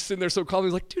 and he's just sitting there so calm.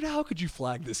 He's like, dude, how could you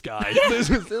flag this guy?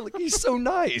 Like, he's so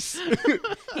nice.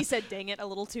 He said, dang it, a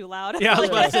little too loud. Yeah, I was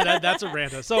about to say that's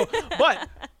Aranda. So, but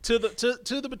to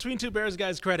the Between Two Bears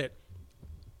guys' credit,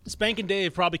 Spankin'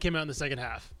 Dave probably came out in the second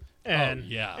half, and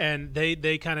yeah. and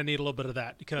they kind of need a little bit of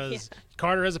that because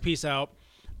Carter has a piece out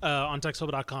on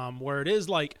TexasFootball.com where it is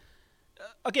like,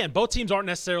 again, both teams aren't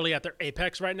necessarily at their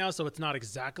apex right now, so it's not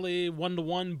exactly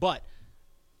 1-to-1, but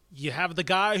you have the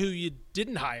guy who you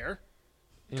didn't hire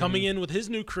coming in with his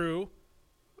new crew,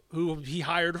 who he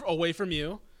hired away from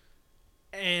you.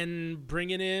 And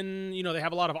bringing in, they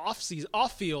have a lot of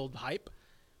off-field hype.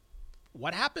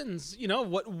 What happens?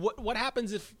 What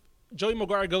happens if Joey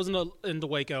McGuire goes into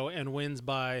Waco and wins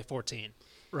by 14?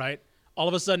 Right? All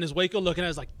of a sudden, is Waco looking at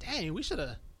it as like, dang, we should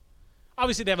have.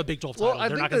 Obviously, they have a Big 12 title. Well,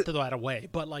 They're not going to throw that away.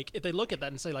 But like, if they look at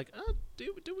that and say like,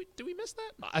 do we miss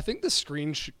that? I think the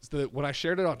screen when I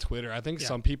shared it on Twitter, I think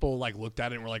some people like looked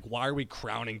at it and were like, "Why are we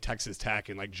crowning Texas Tech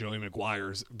and like Joey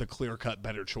McGuire's the clear-cut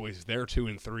better choice? They're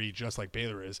 2-3, just like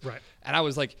Baylor is." Right. And I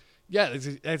was like, "Yeah,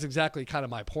 that's exactly kind of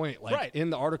my point." Like Right. in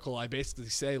the article, I basically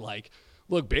say like,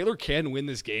 "Look, Baylor can win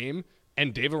this game."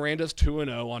 And Dave Aranda's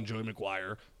 2-0 on Joey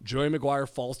McGuire. Joey McGuire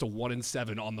falls to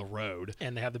 1-7 on the road.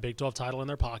 And they have the Big 12 title in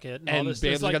their pocket. And all this.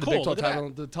 Baylor's It's got the cool, Big 12 look at title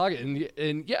on the target.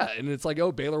 And it's like,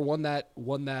 oh, Baylor won that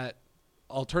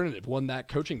alternative, won that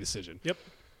coaching decision. Yep.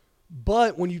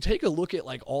 But when you take a look at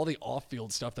like all the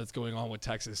off-field stuff that's going on with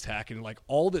Texas Tech and like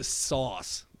all this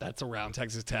sauce that's around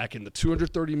Texas Tech and the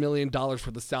 $230 million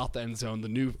for the South End Zone, the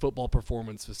new football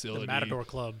performance facility, the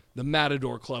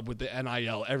Matador Club with the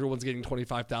NIL, everyone's getting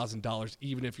 $25,000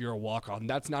 even if you're a walk-on.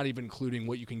 That's not even including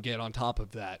what you can get on top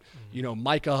of that. Mm-hmm.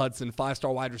 Micah Hudson,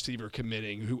 5-star wide receiver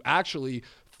committing, who actually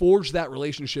forged that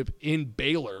relationship in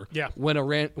Baylor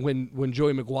when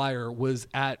Joey McGuire was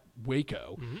at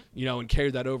Waco, and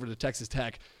carried that over to Texas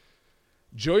Tech.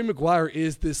 Joey McGuire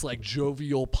is this like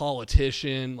jovial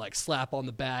politician, like slap on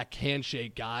the back,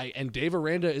 handshake guy. And Dave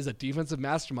Aranda is a defensive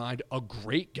mastermind, a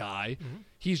great guy.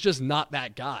 He's just not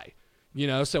that guy,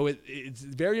 So it's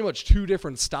very much two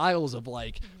different styles of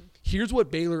like, here's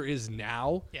what Baylor is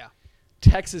now. Yeah.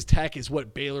 Texas Tech is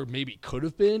what Baylor maybe could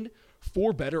have been,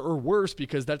 for better or worse,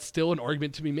 because that's still an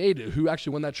argument to be made who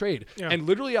actually won that trade. Yeah. And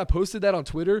literally I posted that on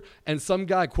Twitter and some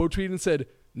guy quote tweeted and said,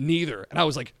 neither. And I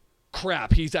was like,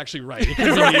 crap, he's actually right. It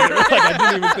could be neither. Like, I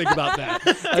didn't even think about that.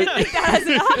 Didn't think that as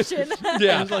an option.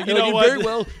 Yeah. Like, you know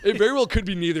what? It very well could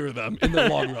be neither of them in the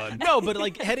long run. No, but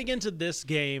like heading into this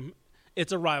game,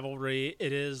 it's a rivalry.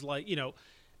 It is like,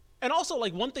 and also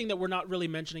like one thing that we're not really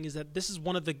mentioning is that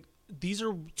these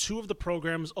are two of the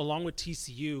programs along with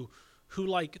TCU who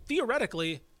like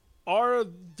theoretically are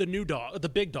the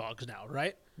big dogs now,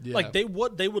 right? Yeah. Like they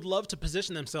would love to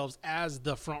position themselves as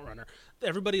the front runner.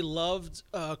 Everybody loved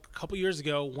a couple years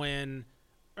ago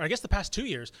or I guess the past 2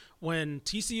 years, when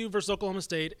TCU versus Oklahoma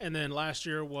State, and then last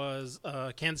year was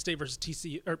Kansas State versus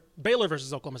TCU, or Baylor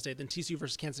versus Oklahoma State, then TCU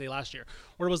versus Kansas State last year,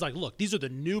 where it was like, look, these are the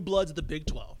new bloods of the Big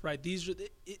 12, right?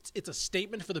 It's a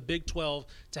statement for the Big 12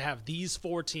 to have these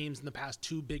 4 teams in the past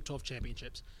 2 Big 12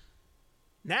 championships.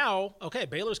 Now, okay,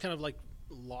 Baylor's kind of like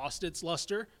lost its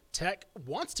luster. Tech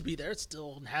wants to be there. It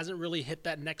still hasn't really hit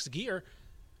that next gear.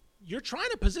 You're trying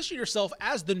to position yourself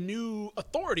as the new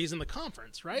authorities in the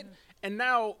conference, right? Mm-hmm. And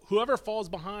now whoever falls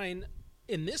behind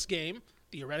in this game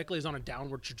theoretically is on a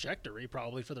downward trajectory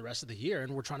probably for the rest of the year,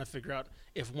 and we're trying to figure out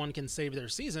if one can save their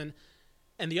season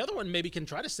and the other one maybe can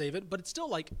try to save it, but it's still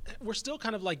like we're still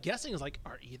kind of like guessing is like,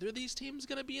 are either of these teams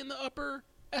going to be in the upper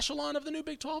echelon of the new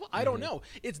Big 12? I don't know.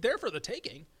 It's there for the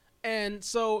taking. And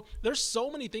so there's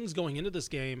so many things going into this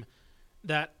game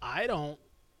that I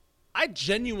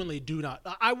genuinely do not.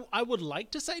 I would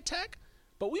like to say Tech,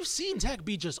 but we've seen Tech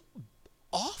be just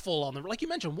awful on like you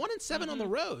mentioned, 1-7 on the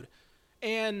road.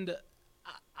 And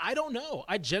I don't know.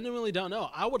 I genuinely don't know.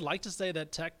 I would like to say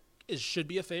that Tech should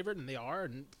be a favorite, and they are,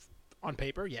 and on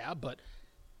paper, yeah, but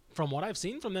from what I've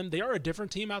seen from them, they are a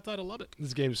different team outside of Lubbock.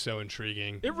 This game's so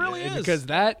intriguing. It really is. Because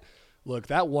that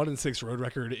 1-6 road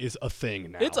record is a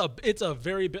thing now. It's a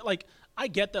very bit like I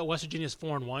get that West Virginia's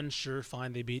 4-1. Sure,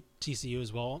 fine, they beat TCU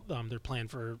as well. They're playing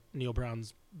for Neil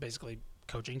Brown's basically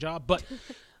coaching job, but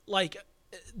like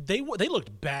they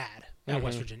looked bad at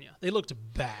West Virginia. They looked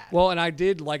bad. Well, and I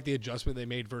did like the adjustment they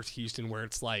made versus Houston, where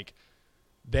it's like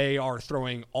they are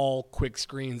throwing all quick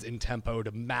screens in tempo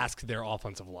to mask their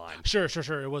offensive line. Sure.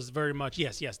 It was very much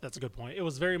yes. That's a good point. It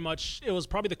was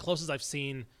probably the closest I've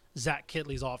seen Zach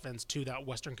Kitley's offense to that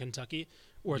Western Kentucky,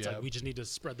 where it's like we just need to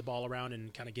spread the ball around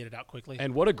and kind of get it out quickly.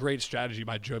 And what a great strategy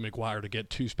by Joe McGuire to get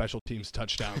 2 special teams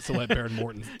touchdowns to let Baron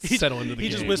Morton settle into the game. He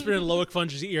just whispered in Loic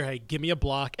Funge's ear, "Hey, give me a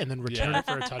block and then return it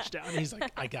for a touchdown." And he's like,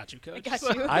 "I got you, coach." I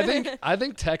got you. I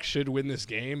think Tech should win this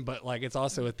game, but like it's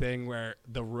also a thing where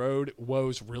the road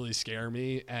woes really scare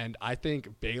me, and I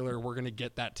think Baylor, we're going to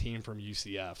get that team from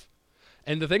UCF.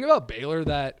 And the thing about Baylor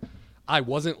that I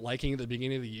wasn't liking at the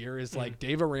beginning of the year is like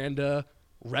Dave Aranda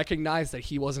recognized that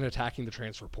he wasn't attacking the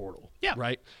transfer portal. Yeah.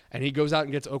 Right? And he goes out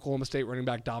and gets Oklahoma State running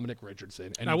back Dominic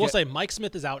Richardson. And I will say Mike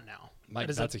Smith is out now.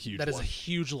 That's a huge That is a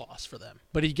huge loss for them.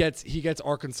 But he gets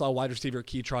Arkansas wide receiver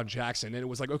Keytron Jackson, and it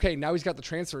was like, okay, now he's got the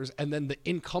transfers, and then the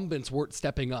incumbents weren't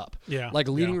stepping up. Yeah. Like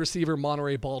leading receiver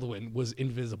Monterey Baldwin was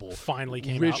invisible. Finally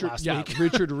came out last week.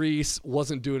 Richard Reese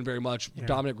wasn't doing very much. Yeah.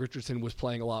 Dominic Richardson was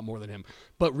playing a lot more than him.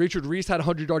 But Richard Reese had a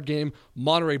 100-yard game.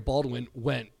 Monterey Baldwin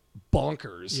went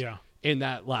bonkers. Yeah. In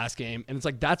that last game, and it's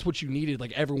like that's what you needed,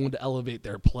 like everyone to elevate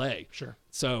their play. Sure.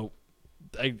 So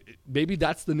maybe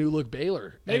that's the new look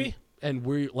Baylor. Maybe. And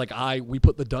we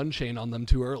put the dun chain on them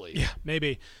too early. Yeah,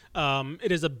 maybe.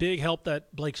 It is a big help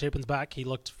that Blake Shapin's back. He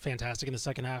looked fantastic in the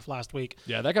second half last week.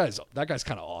 Yeah, that guy's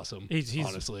kind of awesome. He's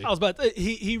honestly.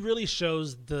 He really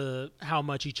shows how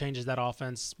much he changes that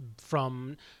offense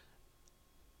from.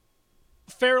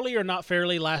 Fairly or not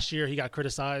fairly, last year he got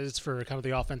criticized for kind of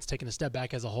the offense taking a step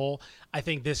back as a whole. I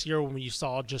think this year when you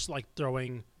saw just like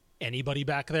throwing anybody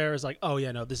back there is like, oh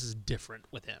yeah, no, this is different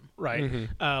with him, right?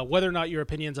 Mm-hmm. Whether or not your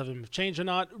opinions of him have changed or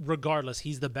not, regardless,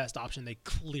 he's the best option they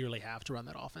clearly have to run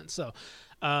that offense. So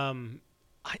I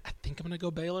think I'm going to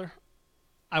go Baylor.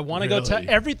 I want to go Tech.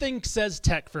 Everything says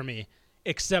Tech for me,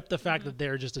 except the fact that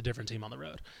they're just a different team on the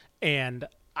road. And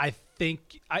I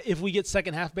think if we get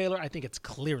second half Baylor, I think it's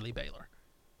clearly Baylor.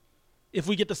 If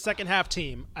we get the second half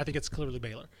team, I think it's clearly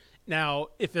Baylor. Now,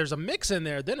 if there's a mix in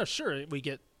there, then sure, we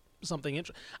get something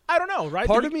interesting. I don't know, right?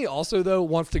 Part of me also, though,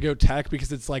 wants to go Tech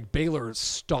because it's like Baylor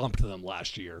stomped them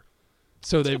last year.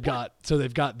 So they've got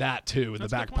that too in the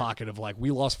back pocket of like,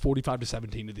 we lost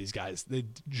 45-17 to these guys.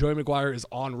 Joey McGuire is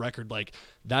on record like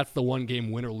that's the one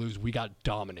game, win or lose, we got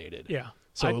dominated. Yeah.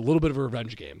 So a little bit of a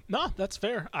revenge game. No, that's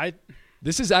fair.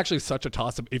 This is actually such a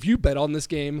toss-up. If you bet on this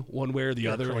game one way or the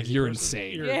other, like, you're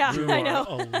insane. You I know.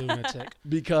 are a lunatic.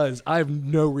 Because I have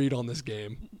no read on this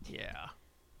game. Yeah.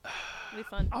 It'll be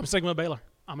fun. I'm sticking with Baylor.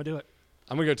 I'm going to do it.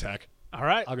 I'm going to go Tech. All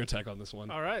right. I'll go Tech on this one.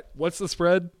 All right. What's the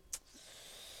spread?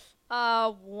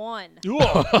 1.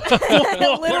 Whoa.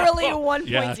 Literally 1.0.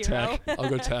 Yeah, Tech. I'll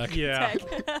go Tech. Yeah.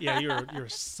 Yeah, you're a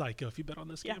psycho if you bet on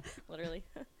this game. Yeah, literally.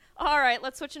 All right,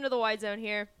 let's switch into the wide zone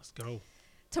here. Let's go.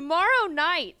 Tomorrow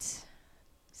night,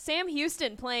 Sam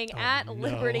Houston playing at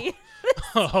Liberty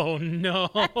Oh, no.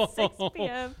 at 6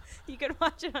 p.m. You can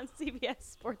watch it on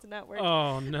CBS Sports Network.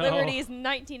 Oh, no. Liberty's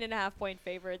 19.5-point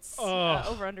favorites.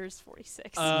 Over-under is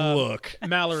 46. Look.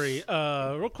 Mallory,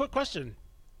 real quick question.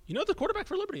 You know who the quarterback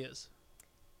for Liberty is?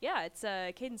 Yeah, it's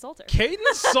Caden Salter. Caden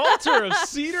Salter of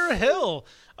Cedar Hill.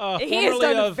 He has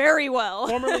done very well.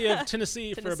 Formerly of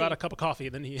Tennessee for about a cup of coffee.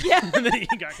 Then he, and then he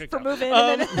got kicked For out. moving.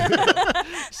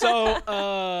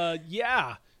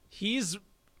 Yeah,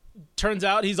 turns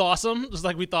out he's awesome, just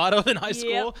like we thought of in high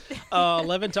school.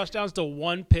 11 touchdowns to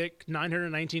 1 pick,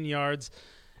 919 yards.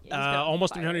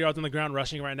 Almost 300 yards on the ground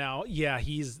rushing right now. Yeah,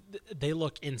 they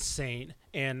look insane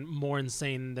and more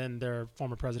insane than their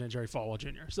former president, Jerry Falwell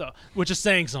Jr., which is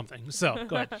saying something. So,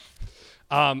 go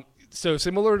ahead. So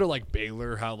similar to like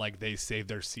Baylor, how like they saved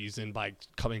their season by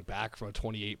coming back from a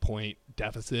 28-point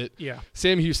deficit. Yeah.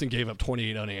 Sam Houston gave up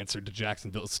 28 unanswered to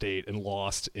Jacksonville State and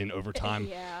lost in overtime.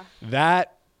 Yeah.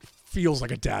 That feels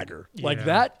like a dagger. Like Yeah.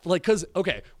 that, like, because,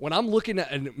 okay, when I'm looking at,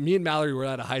 and me and Mallory were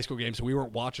at a high school game, so we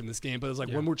weren't watching this game, but it was like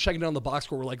when we're checking down the box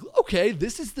score, we're like, okay,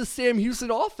 this is the Sam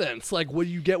Houston offense. Like, what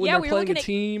do you get when they're playing a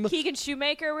team? Keegan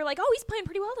Shoemaker, we're like, oh, he's playing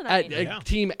pretty well tonight. A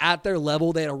team at their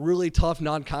level. They had a really tough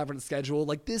non-conference schedule.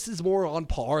 Like, this is more on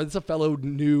par. It's a fellow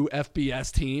new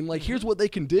FBS team. Like, here's what they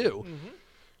can do.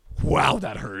 Wow,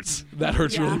 that hurts. That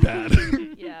hurts really bad.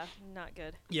 Yeah, not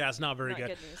good. Yeah, it's not very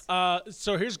good. News.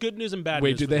 So here's good news and bad news.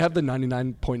 Wait, do they have the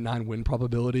 99.9 win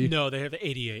probability? No, they have the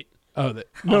 88. Oh,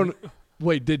 no.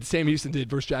 Wait, did Sam Houston did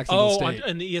Jacksonville State?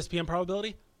 And the ESPN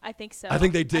probability? I think so. I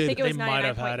think they did. I think it was They might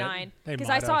have had it. 99.9. They Because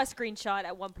might I saw a have. screenshot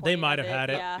at one point. They might have of had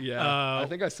it. Yeah. Yeah, I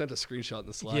think I sent a screenshot in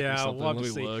the Slack or Yeah, something. we'll have Let to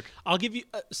me see. look. I'll give you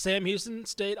Sam Houston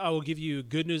State. I will give you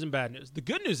good news and bad news. The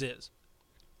good news is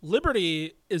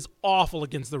Liberty is awful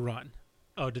against the run.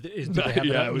 Oh, do they have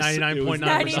Yeah, it was 99.9%?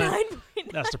 99.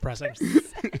 That's depressing.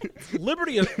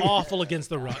 Liberty is awful against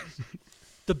the run.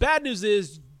 The bad news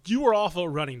is you were awful at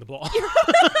running the ball.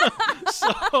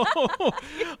 So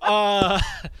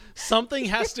something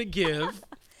has to give,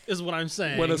 is what I'm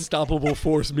saying. When a stoppable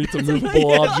force meets a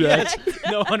movable object.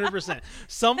 No, 100%.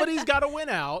 Somebody's got to win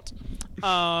out.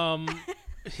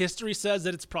 History says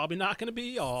that it's probably not going to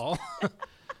be y'all.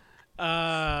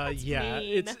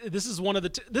 mean. This is one of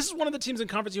the teams in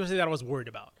Conference USA that I was worried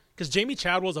about because Jamie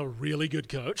Chadwell's a really good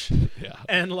coach. Yeah.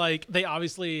 And like they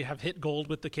obviously have hit gold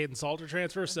with the Caden Salter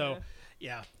transfer. So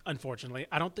yeah, unfortunately,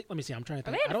 I don't think. Let me see. I'm trying to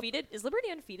Are think. they undefeated? Is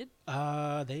Liberty undefeated?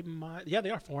 They might. Yeah,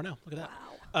 they are 4-0. Look at that.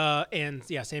 Wow. And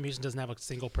yeah, Sam Houston doesn't have a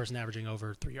single person averaging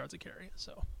over 3 yards a carry.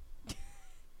 So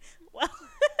Well,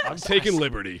 I'm taking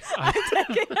Liberty. I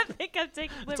think I'm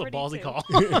taking Liberty. it's a ballsy too. call.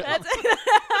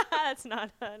 That's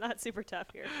not super tough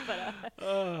here. But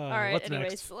all right. What's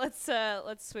Anyways, next?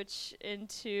 let's switch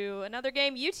into another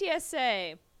game.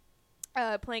 UTSA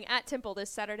playing at Temple this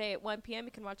Saturday at 1 p.m.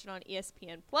 You can watch it on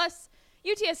ESPN Plus.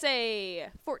 UTSA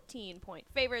 14-point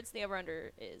favorites. The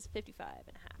over/under is 55.5.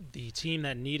 The team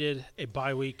that needed a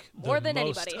bye week More the than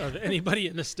most anybody. of anybody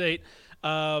in the state.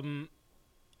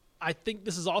 I think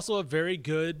this is also a very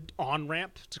good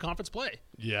on-ramp to conference play.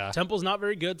 Yeah. Temple's not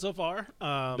very good so far.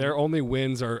 Their only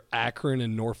wins are Akron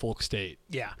and Norfolk State.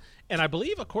 Yeah. And I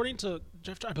believe, according to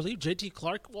Jeff, I believe JT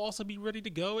Clark will also be ready to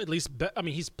go. At least,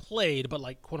 he's played, but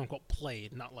like quote-unquote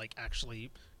played, not like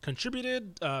actually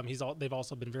contributed. They've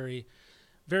also been very,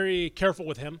 very careful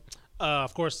with him.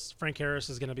 Of course, Frank Harris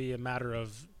is going to be a matter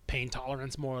of pain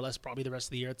tolerance, more or less, probably the rest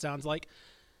of the year, it sounds like.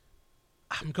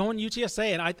 I'm going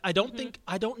UTSA, and I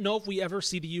don't know if we ever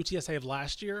see the UTSA of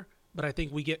last year, but I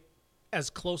think we get as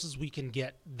close as we can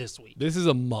get this week. This is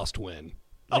a must-win.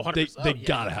 Like, they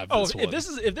gotta have this one. If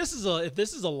this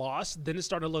is a loss, then it's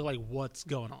starting to look like what's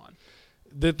going on.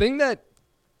 The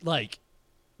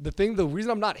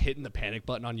reason I'm not hitting the panic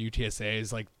button on UTSA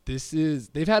is like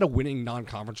they've had a winning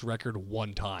non-conference record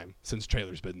one time since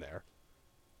Traylor's been there.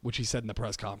 which he said in the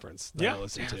press conference that I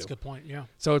listened to. That's a good point. Yeah.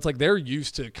 So it's like they're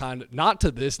used to kind of not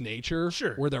to this nature,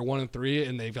 Sure, where they're 1-3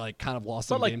 and they've like kind of lost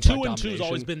some like games. But 2-2 has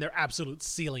always been their absolute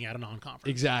ceiling at a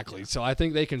non-conference. Exactly. Yeah. So I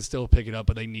think they can still pick it up,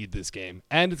 but they need this game,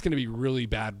 and it's going to be really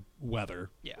bad weather.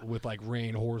 Yeah. With like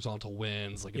rain, horizontal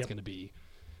winds, like it's going to be.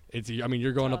 I mean,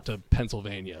 you're going up to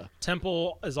Pennsylvania.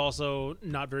 Temple is also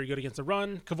not very good against the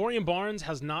run. Kavorian Barnes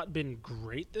has not been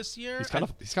great this year. He's kind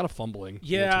of fumbling.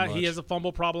 Yeah, he has a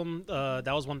fumble problem.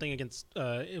 That was one thing against.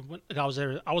 I was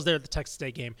there at the Texas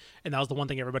State game, and that was the one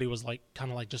thing everybody was like,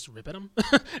 kind of like just ripping him.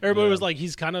 Everybody was like,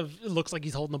 he's kind of looks like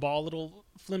he's holding the ball a little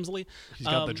flimsily. He's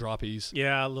got the droppies.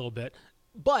 Yeah, a little bit,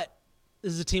 but.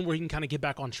 This is a team where he can kind of get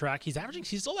back on track. He's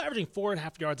still averaging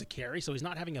 4.5 yards a carry, so he's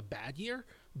not having a bad year,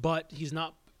 but he's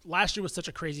not. Last year was such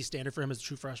a crazy standard for him as a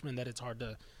true freshman that it's hard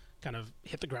to kind of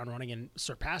hit the ground running and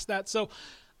surpass that. So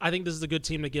I think this is a good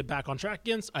team to get back on track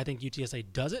against. I think UTSA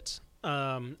does it.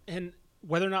 And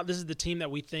whether or not this is the team that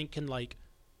we think can like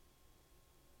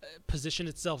position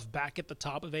itself back at the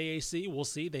top of AAC, we'll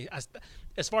see.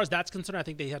 As far as that's concerned, I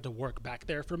think they had to work back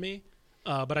there for me.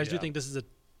 But I do think this is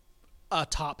a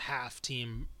top half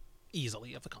team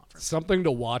easily of the conference. Something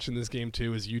to watch in this game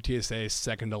too is UTSA is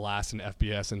second to last in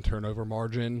FBS and turnover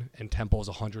margin, and Temple is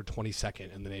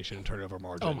 122nd in the nation in turnover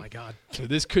margin. Oh my God! So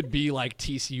this could be like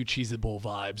TCU Cheez-It Bowl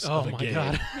vibes. Oh of a my game.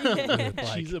 God! Like,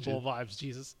 Cheez-It Bowl vibes,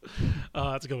 Jesus.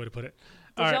 That's a good way to put it.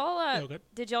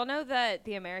 Did y'all know that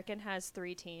the American has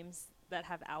 3 teams that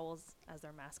have owls as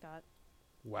their mascot?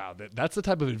 Wow, that's the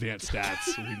type of advanced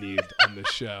stats we need on this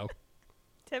show.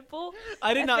 Temple.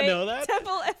 I did not know that.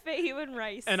 Temple, FAU, and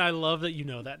Rice. And I love that you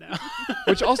know that now.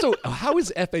 Which also, how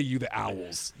is FAU the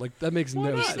Owls? Like, that makes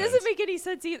no sense. It doesn't make any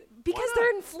sense either. Because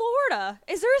they're in Florida.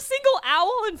 Is there a single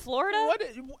owl in Florida?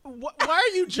 Why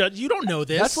are you judging? You don't know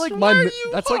this. That's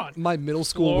like my middle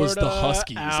school was the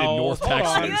Huskies in North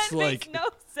Texas. That makes no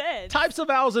sense. Types of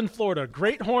owls in Florida: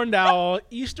 great horned owl,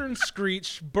 eastern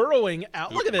screech, burrowing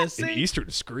owl. Look at this. An eastern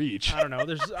screech. I don't know.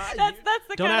 There's that's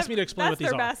the don't ask me to explain what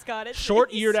these are. Mascot.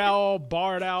 Short-eared owl,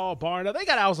 barred owl, barn owl. They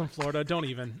got owls in Florida. Don't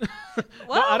even.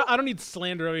 Well, I don't need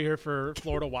slander over here for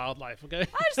Florida wildlife. Okay.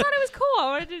 I just thought it was cool. I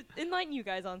wanted to enlighten you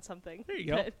guys on something. There you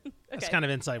go. That's kind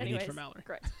of insight we need from Mallory.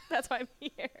 Correct. That's why I'm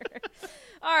here.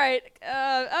 All right.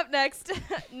 Up next,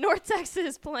 North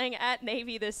Texas playing at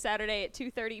Navy this Saturday at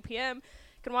 2:30 p.m.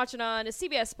 You can watch it on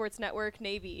CBS Sports Network.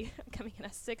 Navy coming in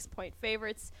as 6-point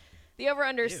favorites. The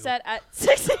over-under set at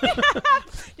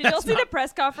 6.5. Did y'all see the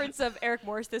press conference of Eric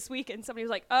Morris this week? And somebody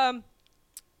was like,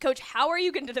 Coach, how are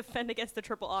you going to defend against the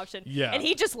triple option? Yeah. And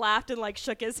he just laughed and like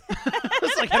shook his head.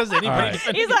 It's like, how does anybody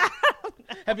defend? He's like,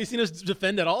 have you seen us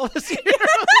defend at all this year?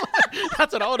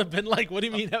 That's what I would have been like. What do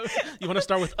you mean? You want to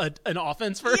start with an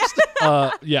offense first?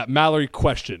 Yeah, Mallory,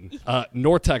 question.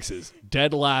 North Texas,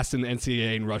 dead last in the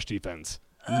NCAA in rush defense.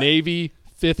 Navy,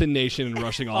 5th in nation in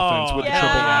rushing offense with the triple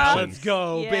option. Let's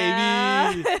go,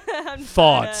 baby.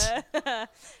 Thoughts?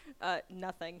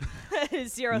 Nothing.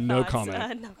 Zero no thoughts.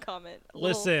 Comment. No comment.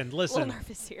 Listen. A little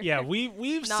nervous here. Yeah,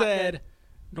 we've said good.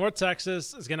 North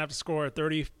Texas is going to have to score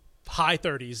 30, high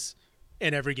 30s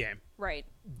in every game. Right.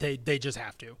 They just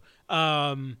have to.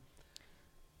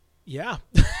 Yeah.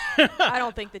 I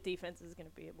don't think the defense is going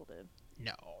to be able to.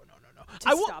 No.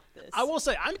 Stop this. I will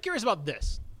say, I'm curious about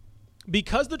this.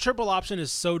 Because the triple option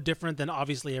is so different than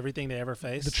obviously everything they ever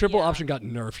face. The triple option got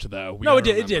nerfed, though.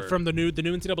 It did. From the new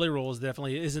NCAA rules,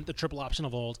 definitely isn't the triple option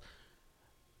of old.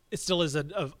 It still is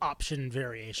an option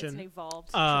variation. It's an evolved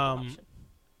triple option.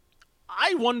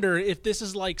 I wonder if this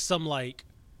is like some like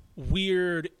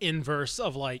weird inverse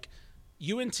of like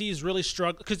UNT's really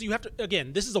struggle because you have to,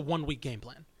 again, this is a 1-week game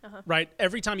plan, right?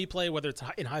 Every time you play, whether it's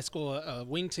in high school, a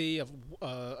wing tee,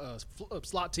 a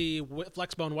slot tee,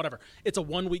 flex bone, whatever, it's a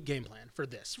 1-week game plan for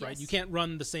this, right? Yes. You can't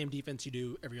run the same defense you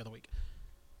do every other week.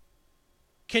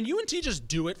 Can UNT just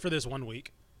do it for this 1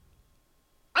 week?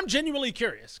 I'm genuinely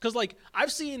curious because like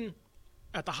I've seen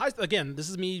at the high, again, this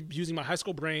is me using my high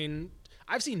school brain.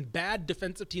 I've seen bad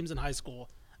defensive teams in high school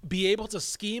be able to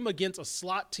scheme against a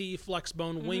slot tee, flex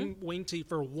bone, wing tee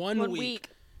for one week.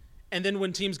 And then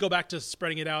when teams go back to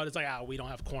spreading it out, it's like, we don't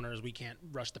have corners. We can't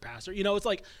rush the passer. You know, it's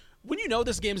like when you know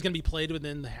this game's going to be played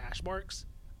within the hash marks,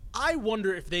 I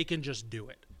wonder if they can just do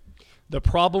it. The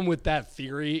problem with that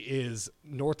theory is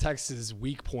North Texas'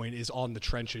 weak point is on the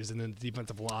trenches and then the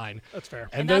defensive line. That's fair.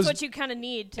 And that's what you kind of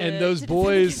need to. And those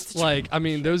boys, like, I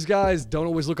mean, those guys don't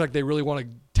always look like they really want to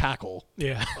tackle.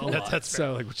 Yeah, that's fair.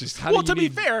 So, like, which is to be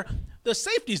fair, the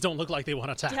safeties don't look like they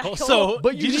want to tackle. So,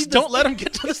 but you just don't let them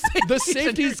get to the safeties. The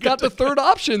safety's got the third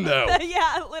option, though.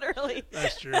 Yeah, literally.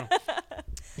 That's true.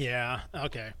 Yeah.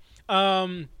 Okay.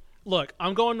 Look,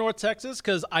 I'm going North Texas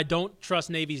because I don't trust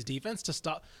Navy's defense to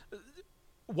stop.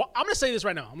 I'm going to say this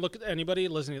right now. I'm looking at anybody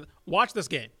listening. Watch this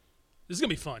game. This is going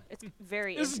to be fun. It's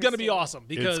very This is going to be awesome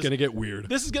because it's going to get weird.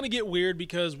 This is going to get weird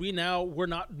because we're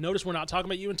not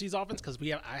talking about UNT's offense because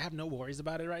I have no worries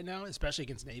about it right now, especially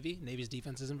against Navy. Navy's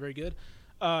defense isn't very good.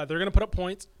 They're going to put up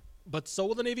points, but so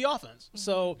will the Navy offense. Mm-hmm.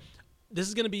 So this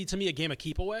is going to be, to me, a game of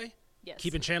keep away. Yes.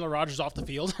 Keeping Chandler Rogers off the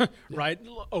field, right?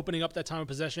 Opening up that time of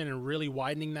possession and really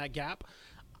widening that gap.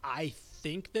 I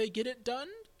think they get it done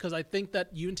because I think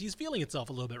that UNT is feeling itself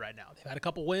a little bit right now. They've had a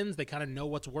couple wins. They kind of know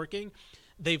what's working.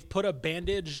 They've put a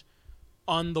bandage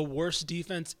on the worst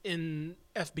defense in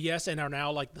FBS and are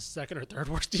now like the second or third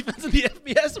worst defense in the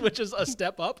FBS, which is a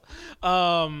step up.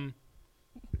 I'm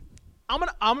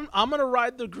gonna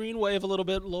ride the green wave a little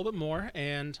bit more,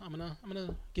 and I'm gonna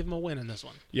give them a win in this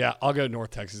one. Yeah, I'll go North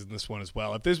Texas in this one as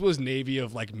well. If this was Navy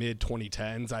of like mid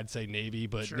 2010s, I'd say Navy,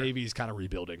 but sure. Navy's kind of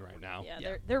rebuilding right now.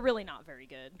 Yeah, they're really not very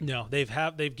good. No,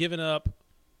 they've given up.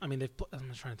 I mean,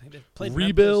 I'm trying to think. They've played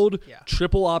rebuild, Memphis.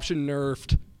 triple option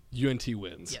nerfed. UNT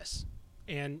wins. Yes,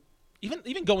 and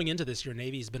even going into this year,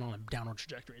 Navy's been on a downward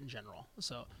trajectory in general.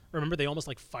 So remember, they almost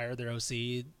like fired their OC.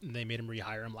 And they made him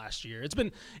rehire him last year. It's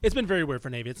been very weird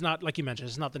for Navy. It's not like you mentioned.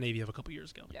 It's not the Navy of a couple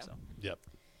years ago. Yeah. So. Yep.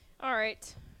 All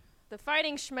right. The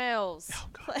Fighting Schmells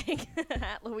playing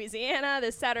at Louisiana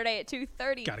this Saturday at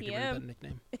 2:30 Gotta p.m. get rid of that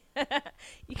nickname.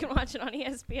 You can watch it on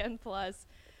ESPN+.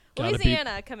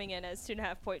 Louisiana coming in as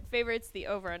 2.5-point favorites. The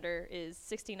over/under is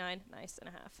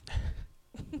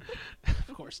 69.5.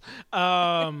 Of course.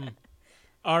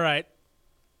 All right.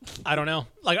 I don't know.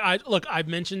 I've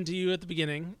mentioned to you at the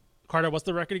beginning, Carter, what's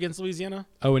the record against Louisiana?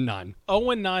 0-9.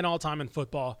 0-9 all time in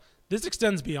football. This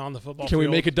extends beyond the football Can field. we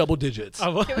make it double digits?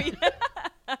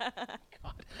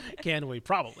 Can we?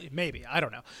 Probably. Maybe. I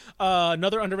don't know.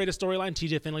 Another underrated storyline,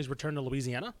 TJ Finley's return to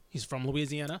Louisiana. He's from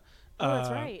Louisiana. Oh, that's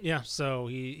right. Yeah, so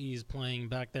he's playing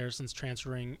back there since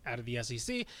transferring out of the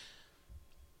SEC.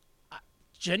 I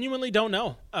genuinely don't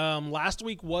know. Last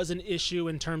week was an issue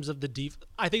in terms of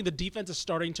I think the defense is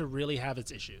starting to really have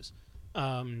its issues.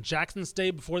 Jackson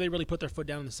State, before they really put their foot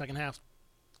down in the second half,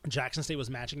 Jackson State was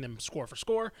matching them score for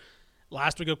score.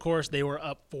 Last week, of course, they were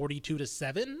up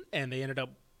 42-7, and they ended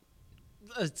up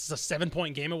it's a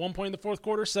 7-point game at one point in the fourth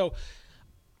quarter. So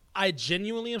I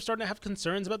genuinely am starting to have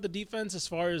concerns about the defense as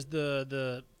far as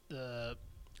the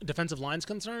defensive line's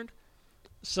concerned.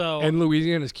 So and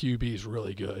Louisiana's QB is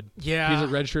really good. Yeah. He's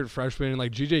a redshirt freshman. And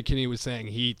like G.J. Kinney was saying,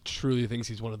 he truly thinks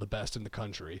he's one of the best in the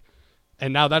country.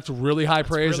 And now that's really high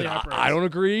praise. Really and high praise. I don't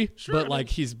agree, Sure, but like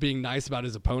he's being nice about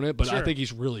his opponent. But Sure. I think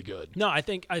he's really good. No, I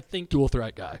think Dual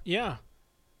threat guy. Yeah.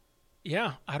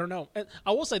 Yeah, I don't know. And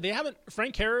I will say they haven't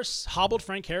 – hobbled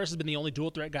Frank Harris has been the only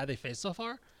dual threat guy they faced so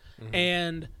far. Mm-hmm.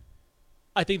 And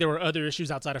I think there were other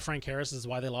issues outside of Frank Harris is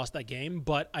why they lost that game.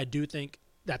 But I do think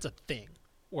that's a thing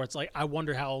where it's like I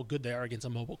wonder how good they are against a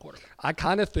mobile quarterback. I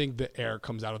kind of think the air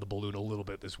comes out of the balloon a little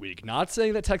bit this week. Not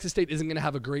saying that Texas State isn't going to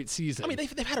have a great season. I mean,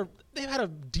 they've had a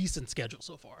decent schedule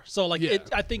so far. So like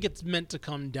I think it's meant to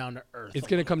come down to earth. It's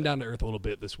going to come down to earth a little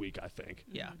bit this week, I think.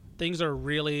 Yeah, things are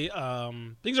really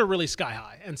sky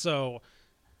high, and so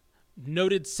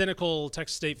noted cynical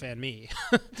Texas State fan me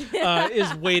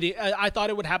is waiting. I thought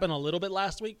it would happen a little bit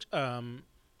last week, and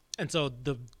so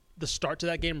the start to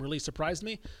that game really surprised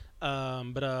me.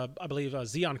 But I believe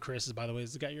Zion Chris is, by the way,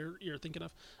 is the guy you're thinking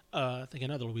of. I think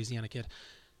another Louisiana kid.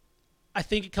 I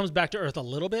think it comes back to earth a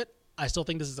little bit. I still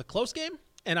think this is a close game,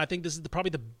 and I think this is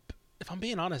probably if I'm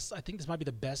being honest, I think this might be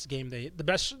the best game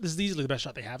this is easily the best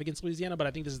shot they have against Louisiana, but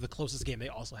I think this is the closest game they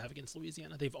also have against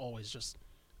Louisiana. They've always just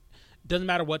doesn't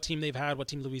matter what team they've had, what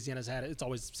team Louisiana's had, it's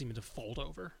always seeming to fold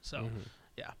over. So,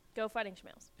 yeah. Go Fighting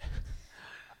Schmales.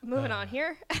 Moving on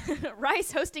here.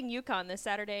 Rice hosting UConn this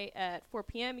Saturday at 4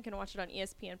 p.m. You can watch it on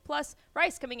ESPN+.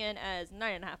 Rice coming in as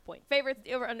 9.5-point favorites.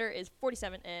 The over-under is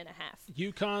 47.5.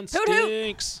 UConn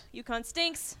stinks. UConn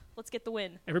stinks. Let's get the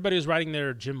win. Everybody was writing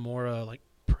their Jim Mora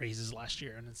praises last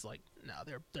year, and it's like, no,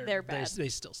 they're bad. They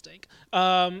still stink.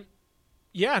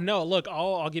 Yeah, no, look,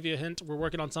 I'll give you a hint. We're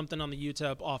working on something on the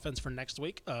UTEP offense for next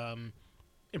week,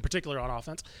 in particular on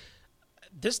offense.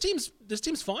 This team's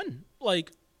fun.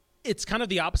 It's kind of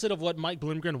the opposite of what Mike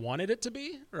Bloomgren wanted it to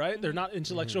be, right? Mm-hmm. They're not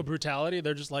intellectual brutality.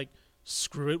 They're just like,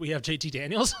 screw it, we have JT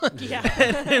Daniels. Yeah.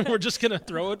 and we're just going to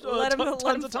throw it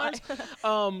tons of times.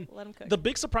 Let him cook. The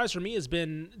big surprise for me has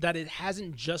been that it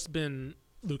hasn't just been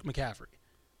Luke McCaffrey,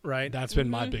 right? That's been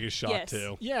my biggest shock,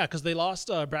 too. Yeah, because they lost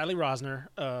Bradley Rosner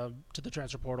to the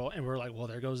transfer portal, and we're like, well,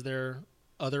 there goes their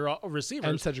other receivers.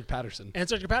 And Cedric Patterson,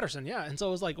 yeah. And so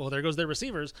it was like, well, there goes their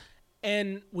receivers.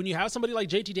 And when you have somebody like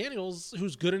JT Daniels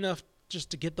who's good enough just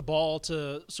to get the ball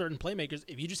to certain playmakers.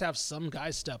 If you just have some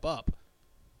guys step up,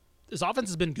 this offense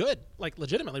has been good, like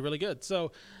legitimately really good.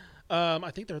 So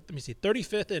I think they're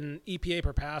 35th in EPA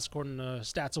per pass according to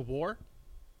Stats of War.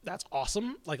 That's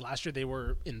awesome. Like last year, they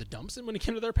were in the dumps when it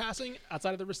came to their passing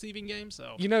outside of the receiving game.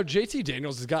 So JT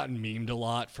Daniels has gotten memed a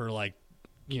lot for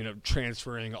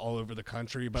transferring all over the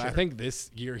country, but I think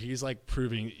this year he's like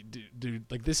proving, dude,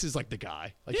 like this is like the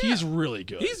guy. Like he's really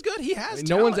good. He's good. He has.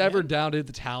 No one's ever doubted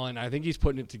the talent. I think he's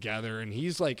putting it together, and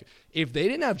he's like, if they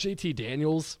didn't have JT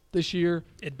Daniels this year,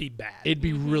 it'd be bad. It'd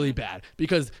be really bad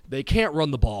because they can't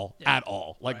run the ball at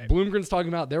all. Like Bloomgren's talking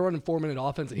about, they're running 4-minute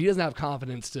offense, and he doesn't have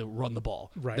confidence to run the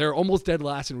ball. Right. They're almost dead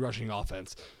last in rushing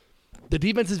offense. The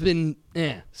defense has been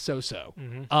so-so.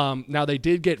 Now they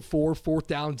did get 4 fourth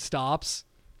down stops,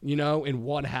 in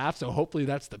one half. So hopefully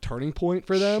that's the turning point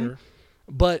for them. Sure.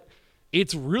 But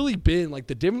it's really been like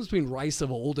the difference between Rice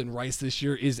of old and Rice this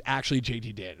year is actually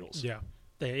JT Daniels. Yeah.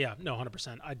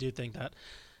 100%. I do think that.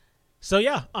 So,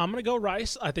 yeah, I'm going to go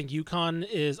Rice. I think UConn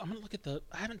is – I'm going to look at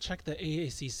I haven't checked the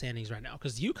AAC standings right now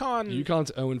because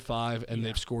UConn's 0-5, and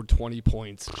they've scored 20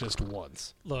 points just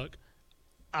once. Look,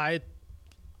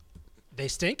 they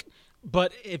stink.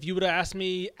 But if you would have asked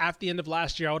me at the end of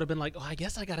last year, I would have been like, I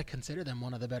guess I got to consider them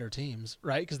one of the better teams,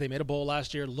 right? Because they made a bowl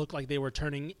last year, looked like they were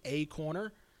turning a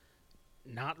corner.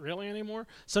 Not really anymore.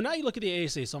 So now you look at the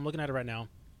AAC. So I'm looking at it right now.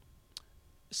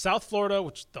 South Florida,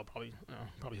 which they'll probably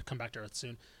come back to earth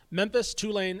soon. Memphis,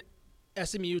 Tulane,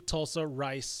 SMU, Tulsa,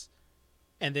 Rice.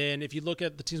 And then if you look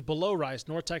at the teams below Rice,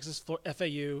 North Texas, FAU,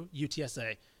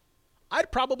 UTSA.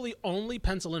 I'd probably only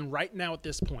pencil in right now at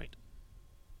this point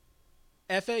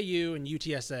FAU and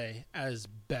UTSA as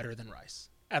better than Rice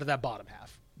out of that bottom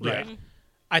half. Right? Yeah.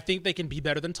 I think they can be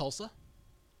better than Tulsa.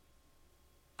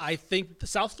 I think the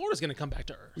South Florida is going to come back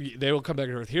to earth. They will come back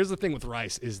to earth. Here's the thing with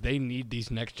Rice is they need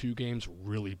these next 2 games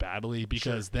really badly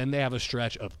because then they have a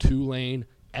stretch of Tulane,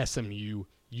 SMU,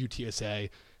 UTSA,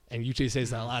 and UTSA is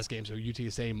that last game, so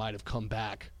UTSA might have come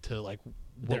back to like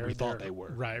what we thought they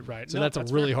were. Right. So that's a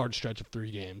really hard stretch of 3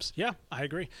 games. Yeah, I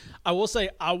agree. I will say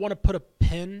I want to put a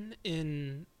pin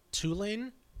in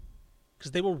Tulane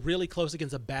because they were really close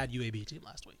against a bad UAB team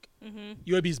last week.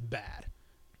 UAB's bad.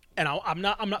 And I'm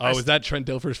not. Oh, is that Trent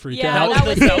Dilfer's freak Yeah, out?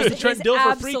 that was the Trent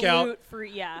Dilfer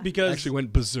freak out. Because actually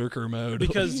went berserker mode.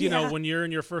 Because when you're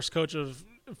in your first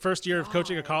year of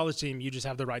coaching a college team, you just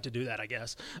have the right to do that, I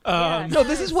guess. No,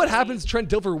 this is what happens, Trent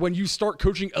Dilfer, when you start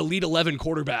coaching Elite 11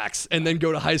 quarterbacks and then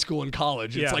go to high school and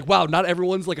college. It's like, wow, not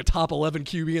everyone's like a top 11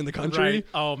 QB in the country. Right.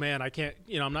 Oh, man, I can't,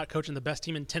 I'm not coaching the best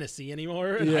team in Tennessee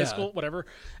anymore in high school, whatever.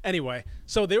 Anyway,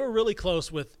 so they were really close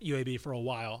with UAB for a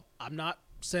while. I'm not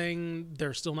saying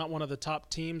they're still not one of the top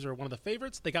teams or one of the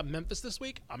favorites. They got Memphis this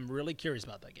week. I'm really curious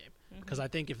about that game because I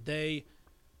think if they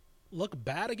look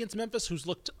bad against Memphis, who's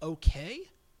looked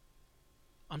okay,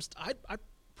 I'd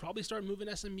probably start moving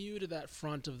SMU to that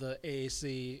front of the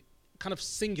AAC kind of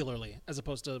singularly as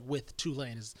opposed to with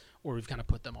Tulane is where we've kind of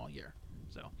put them all year.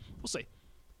 So we'll see.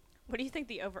 What do you think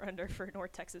the over-under for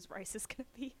North Texas Rice is going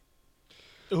to be?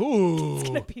 Ooh. It's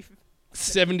going to be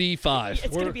 75.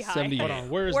 It's going to be high. 78. Hold on,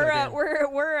 where is that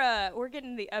game? We're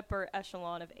getting the upper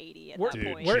echelon of 80 at that Dude,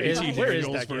 point. Where is Daniels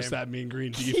that game? versus that mean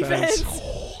green defense?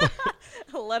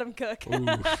 Let them cook. I need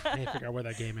to figure out where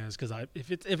that game is because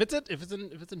if it's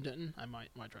in Denton, I might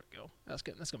try to go. That's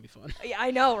gonna be fun. Yeah,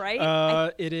 I know,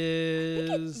 right? It is.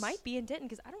 I think it might be in Denton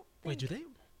because I don't. Wait, do they?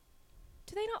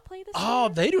 Do they not play this? Oh,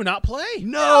 year? they do not play.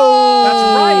 No, that's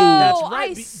right. That's Oh,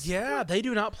 right. Yeah, they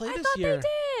do not play I this thought year.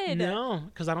 they did. No,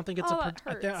 because I don't think it's That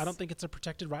hurts. I don't think it's a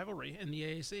protected rivalry in the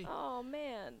AAC. Oh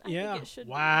man. I yeah. think it should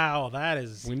Wow, that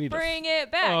is. we need bring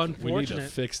it back. we need to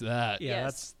unfortunate. fix that. Yeah,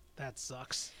 Yes. that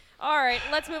sucks. All right,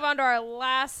 let's move on to our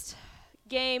last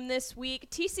game this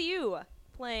week. TCU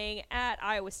playing at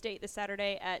Iowa State this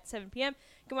Saturday at 7 p.m.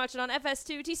 You can watch it on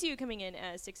FS2. TCU coming in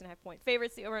as 6.5-point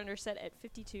favorites. The over/under set at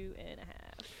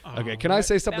 52.5. Okay, can I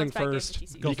say something Bounce back game for first?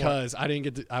 TCU. Because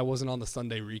I wasn't on the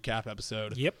Sunday recap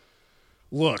episode. Yep.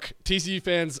 Look, TCU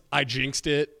fans, I jinxed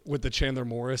it with the Chandler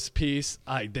Morris piece.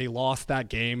 They lost that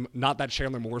game. Not that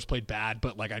Chandler Morris played bad,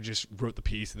 but I just wrote the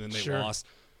piece and then they lost.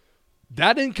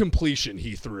 That incompletion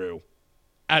he threw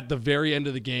at the very end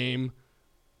of the game,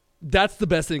 that's the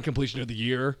best incompletion of the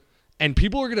year. And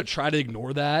people are going to try to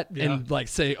ignore that and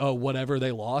say, oh, whatever,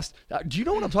 they lost. Do you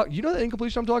know what I'm talking? You know the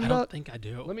incompletion I'm talking about? I don't think I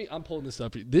do. I'm pulling this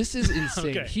up. This is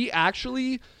insane. Okay. He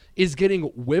actually is getting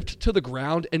whipped to the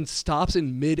ground and stops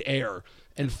in midair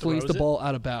and flings the ball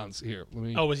out of bounds. Here, let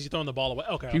me. Oh, was he throwing the ball away?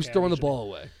 Okay. He was throwing the ball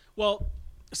away. Well,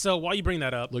 So while you bring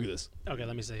that up, Look at this. okay,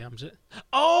 let me see.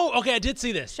 Oh, okay, I did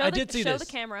see this. Show the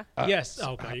camera. Yes.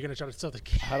 Okay, you're gonna try to show the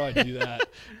camera. How do I do that?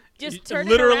 Just turn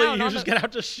literally, it around. you're just gonna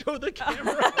have to show the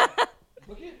camera.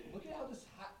 Look at how this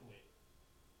hat. Wait.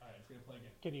 All right, it's gonna play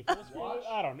again. Can you full screen it?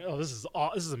 I don't know. This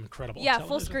is incredible. Yeah, television.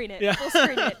 full screen it. Yeah. Full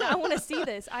screen it. I want to see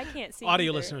this. I can't see.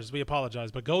 Audio either. listeners, we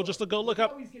apologize, but go look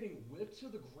up. He's getting whipped to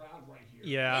the ground right here.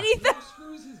 Yeah. Anything.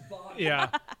 Screws his body. Yeah,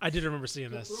 I did remember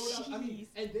seeing this. I mean,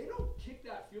 and they don't kick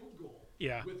that field goal.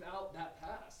 Yeah. Without that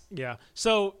pass. Yeah.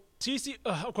 So TCU,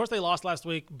 of course, they lost last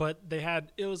week, but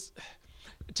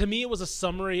to me, it was a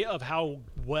summary of how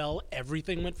well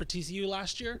everything went for TCU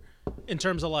last year, in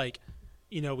terms of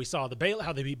we saw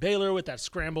how they beat Baylor with that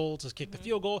scramble to kick the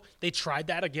field goal. They tried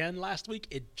that again last week.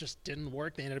 It just didn't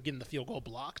work. They ended up getting the field goal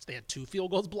blocked. They had 2 field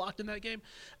goals blocked in that game,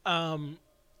 and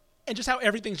just how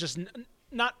everything's just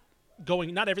not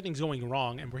everything's going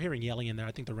wrong. And we're hearing yelling in there.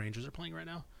 I think the Rangers are playing right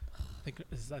now. I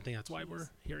think that's why we're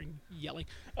hearing yelling.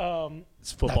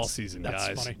 It's football season, that's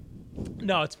guys. Funny.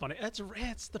 No, it's funny.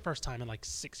 It's the first time in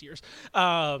 6 years.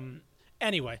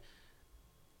 Anyway,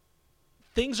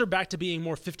 things are back to being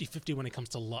more 50-50 when it comes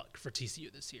to luck for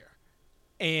TCU this year.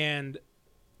 And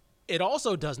it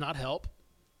also does not help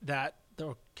that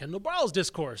the Kendall Briles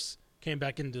discourse came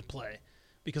back into play,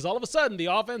 because all of a sudden the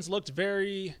offense looked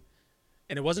and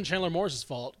it wasn't Chandler Morris's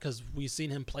fault, because we've seen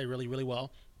him play really, really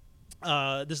well.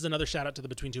 This is another shout out to the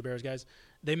Between Two Bears guys.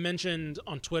 They mentioned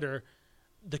on Twitter,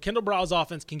 the Kendall Briles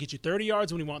offense can get you 30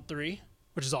 yards when you want 3,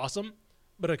 which is awesome,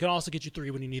 but it can also get you 3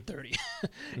 when you need 30.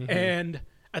 And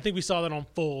I think we saw that on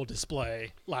full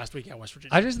display last week at West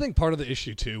Virginia. I just think part of the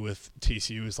issue too with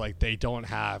TCU is they don't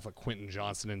have a Quentin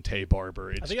Johnson and Tay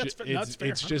Barber. I think that's fair.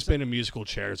 It's just been a musical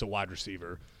chair as a wide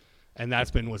receiver, and that's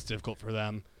been what's difficult for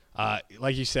them.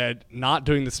 Like you said, not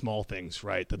doing the small things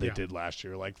right that they did last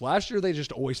year. Last year, they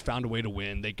just always found a way to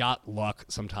win. They got luck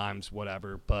sometimes,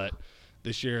 whatever. But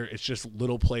this year, it's just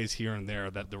little plays here and there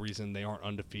that the reason they aren't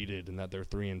undefeated and that they're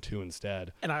 3-2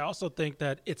 instead. And I also think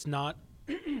that it's not.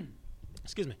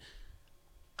 Excuse me.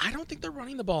 I don't think they're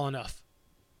running the ball enough.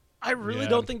 I really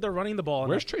don't think they're running the ball enough.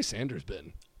 Where's Trey Sanders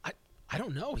been? I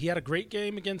don't know. He had a great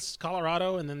game against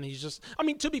Colorado, and then he's just – I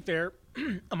mean, to be fair,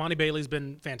 Amani Bailey's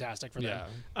been fantastic for them.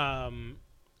 Yeah.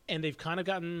 And they've kind of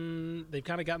gotten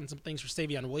some things for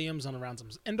Savion Williams around some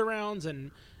end arounds,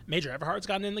 and Major Everhart's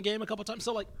gotten in the game a couple times.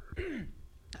 So, I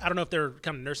don't know if they're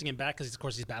kind of nursing him back because, of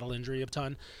course, he's battle injury a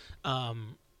ton.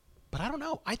 But I don't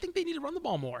know. I think they need to run the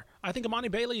ball more. I think Amani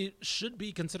Bailey should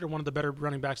be considered one of the better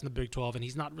running backs in the Big 12, and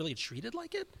he's not really treated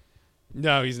like it.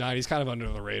 No, he's not. He's kind of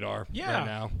under the radar right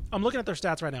now. I'm looking at their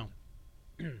stats right now.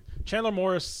 Chandler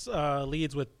Morris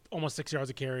leads with almost 6 yards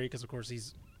a carry because, of course,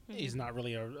 he's not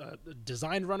really a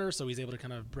designed runner, so he's able to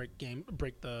kind of break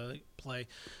the play.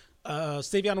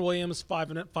 Savion Williams,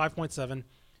 5.7.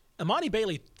 Amani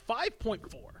Bailey, 5.4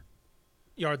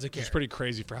 yards a carry. It's pretty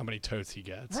crazy for how many totes he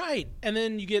gets. Right. And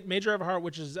then you get Major Everhart,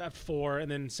 which is at 4, and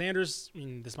then Sanders,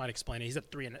 this might explain it, he's at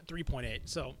 3.8.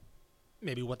 So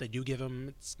maybe what they do give him,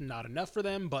 it's not enough for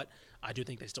them, but I do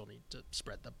think they still need to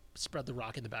spread the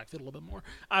rock in the backfield a little bit more.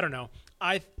 I don't know.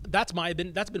 That's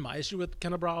been my issue with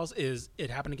Kendall Briles is it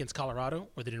happened against Colorado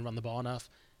where they didn't run the ball enough.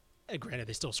 Granted,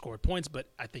 they still scored points, but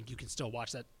I think you can still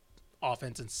watch that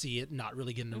offense and see it not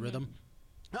really getting the rhythm.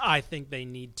 I think they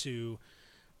need to.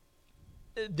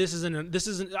 This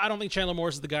isn't. I don't think Chandler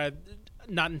Morris is the guy.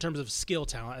 Not in terms of skill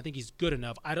talent. I think he's good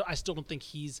enough. I still don't think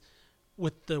he's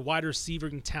with the wide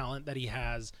receiving talent that he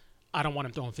has. I don't want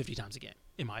him throwing 50 times a game.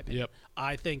 In my opinion,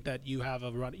 I think that you have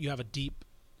a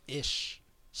deep-ish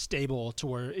stable to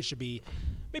where it should be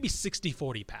maybe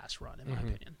 60-40 pass run. In my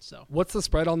opinion. So what's the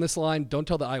spread on this line? Don't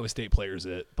tell the Iowa State players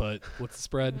it. But what's the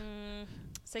spread?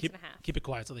 6.5. Keep it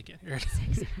quiet so they can't hear it.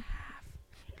 6.5.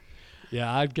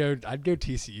 Yeah, I'd go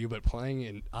TCU, but playing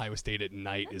in Iowa State at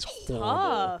night is horrible.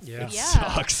 Tough. Yeah. It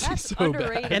sucks That's so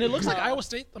underrated. bad. And it looks like Iowa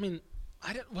State. I mean,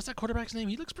 what's that quarterback's name?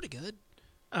 He looks pretty good.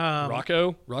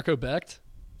 Rocco Becht.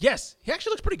 Yes, he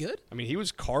actually looks pretty good. I mean, he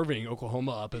was carving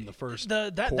Oklahoma up in the first quarter.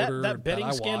 That betting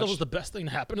I scandal watched. was the best thing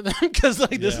to happen to them because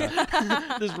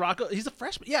this Rocco, he's a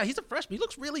freshman. Yeah, he's a freshman. He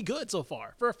looks really good so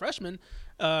far for a freshman.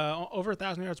 Over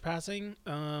 1,000 yards passing.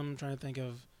 I'm trying to think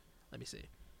of. Let me see.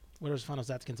 What was his final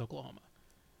stats against Oklahoma?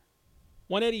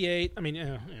 188. I mean,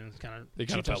 it's kind of. They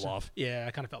kind of fell off. Yeah,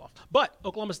 it kind of fell off. But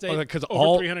Oklahoma State because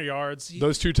over 300 yards.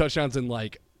 Those 2 touchdowns in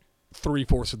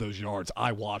 3/4 of those yards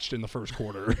I watched in the first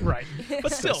quarter. Right.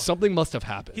 But still. Something must have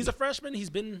happened. He's a freshman.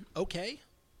 He's been okay.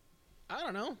 I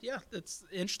don't know. Yeah, it's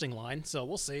an interesting line. So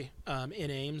we'll see.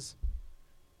 In Ames,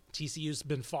 TCU's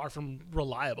been far from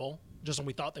reliable. Just when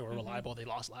we thought they were reliable, they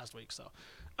lost last week. So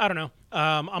I don't know.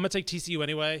 I'm going to take TCU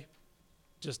anyway,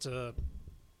 just to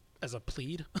as a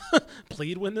plead,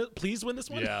 please win this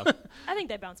one. Yeah. I think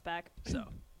they bounce back. So,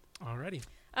 alrighty.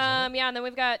 Yeah, and then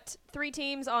we've got 3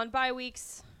 teams on bye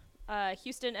weeks: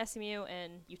 Houston, SMU,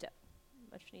 and UTEP.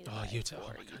 Much needed UTEP! Oh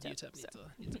my God, UTEP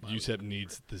needs a bye UTEP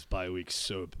needs this bye week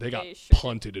so they got sure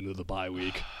punted into the bye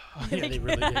week. Yeah, they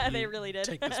really did. They really did.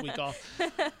 Take this week off.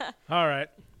 All right.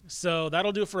 So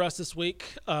that'll do it for us this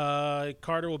week.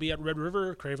 Carter will be at Red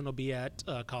River. Craven will be at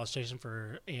College Station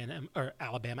for A&M or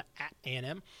Alabama at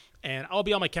A&M, and I'll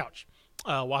be on my couch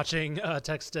watching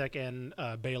Texas Tech and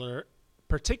Baylor,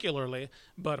 particularly.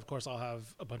 But of course, I'll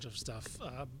have a bunch of stuff,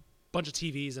 bunch of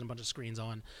TVs and a bunch of screens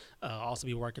on. I'll also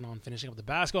be working on finishing up the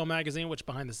basketball magazine, which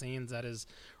behind the scenes that is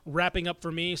wrapping up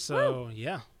for me. So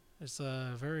yeah. It's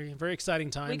a very, very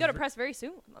exciting time. We go to press very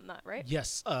soon on that, right?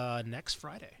 Yes, next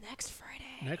Friday. Next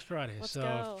Friday. Let's so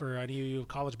go. for any of you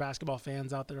college basketball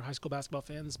fans out there, high school basketball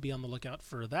fans, be on the lookout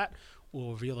for that.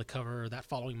 We'll reveal the cover that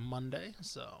following Monday.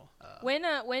 So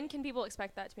when can people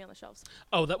expect that to be on the shelves?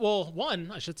 I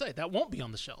should say that won't be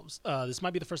on the shelves. This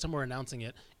might be the first time we're announcing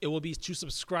it. It will be to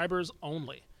subscribers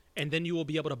only, and then you will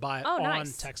be able to buy it on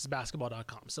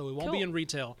TexasBasketball.com. So it won't be in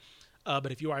retail.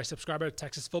 But if you are a subscriber to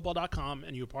TexasFootball.com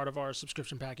and you're part of our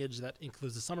subscription package that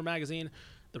includes the summer magazine,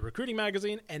 the recruiting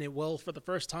magazine, and it will, for the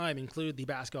first time, include the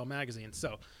basketball magazine.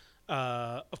 So,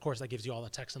 of course, that gives you all the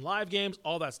Texan live games,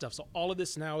 all that stuff. So all of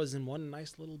this now is in one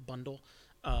nice little bundle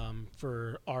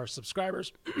for our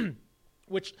subscribers,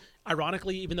 which,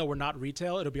 ironically, even though we're not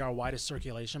retail, it'll be our widest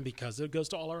circulation because it goes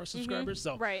to all our subscribers.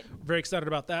 So very excited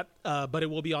about that. But it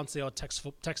will be on sale at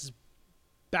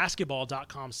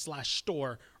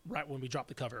TexasBasketball.com/store right when we drop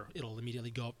the cover. It'll immediately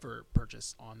go up for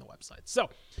purchase on the website. So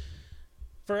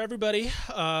for everybody,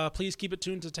 please keep it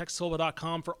tuned to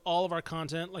TexasFootball.com for all of our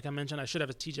content. Like I mentioned, I should have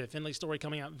a TJ Finley story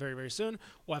coming out very, very soon.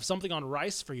 We'll have something on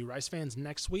Rice for you Rice fans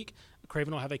next week.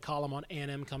 Craven will have a column on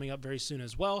A&M coming up very soon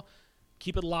as well.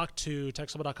 Keep it locked to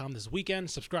TexasFootball.com this weekend.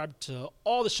 Subscribe to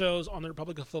all the shows on the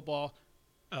Republic of Football,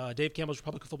 Dave Campbell's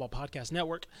Republic of Football Podcast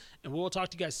Network. And we'll talk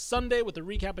to you guys Sunday with the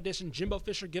recap edition. Jimbo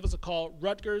Fisher, give us a call.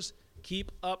 Rutgers,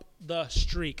 keep up the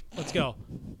streak. Let's go.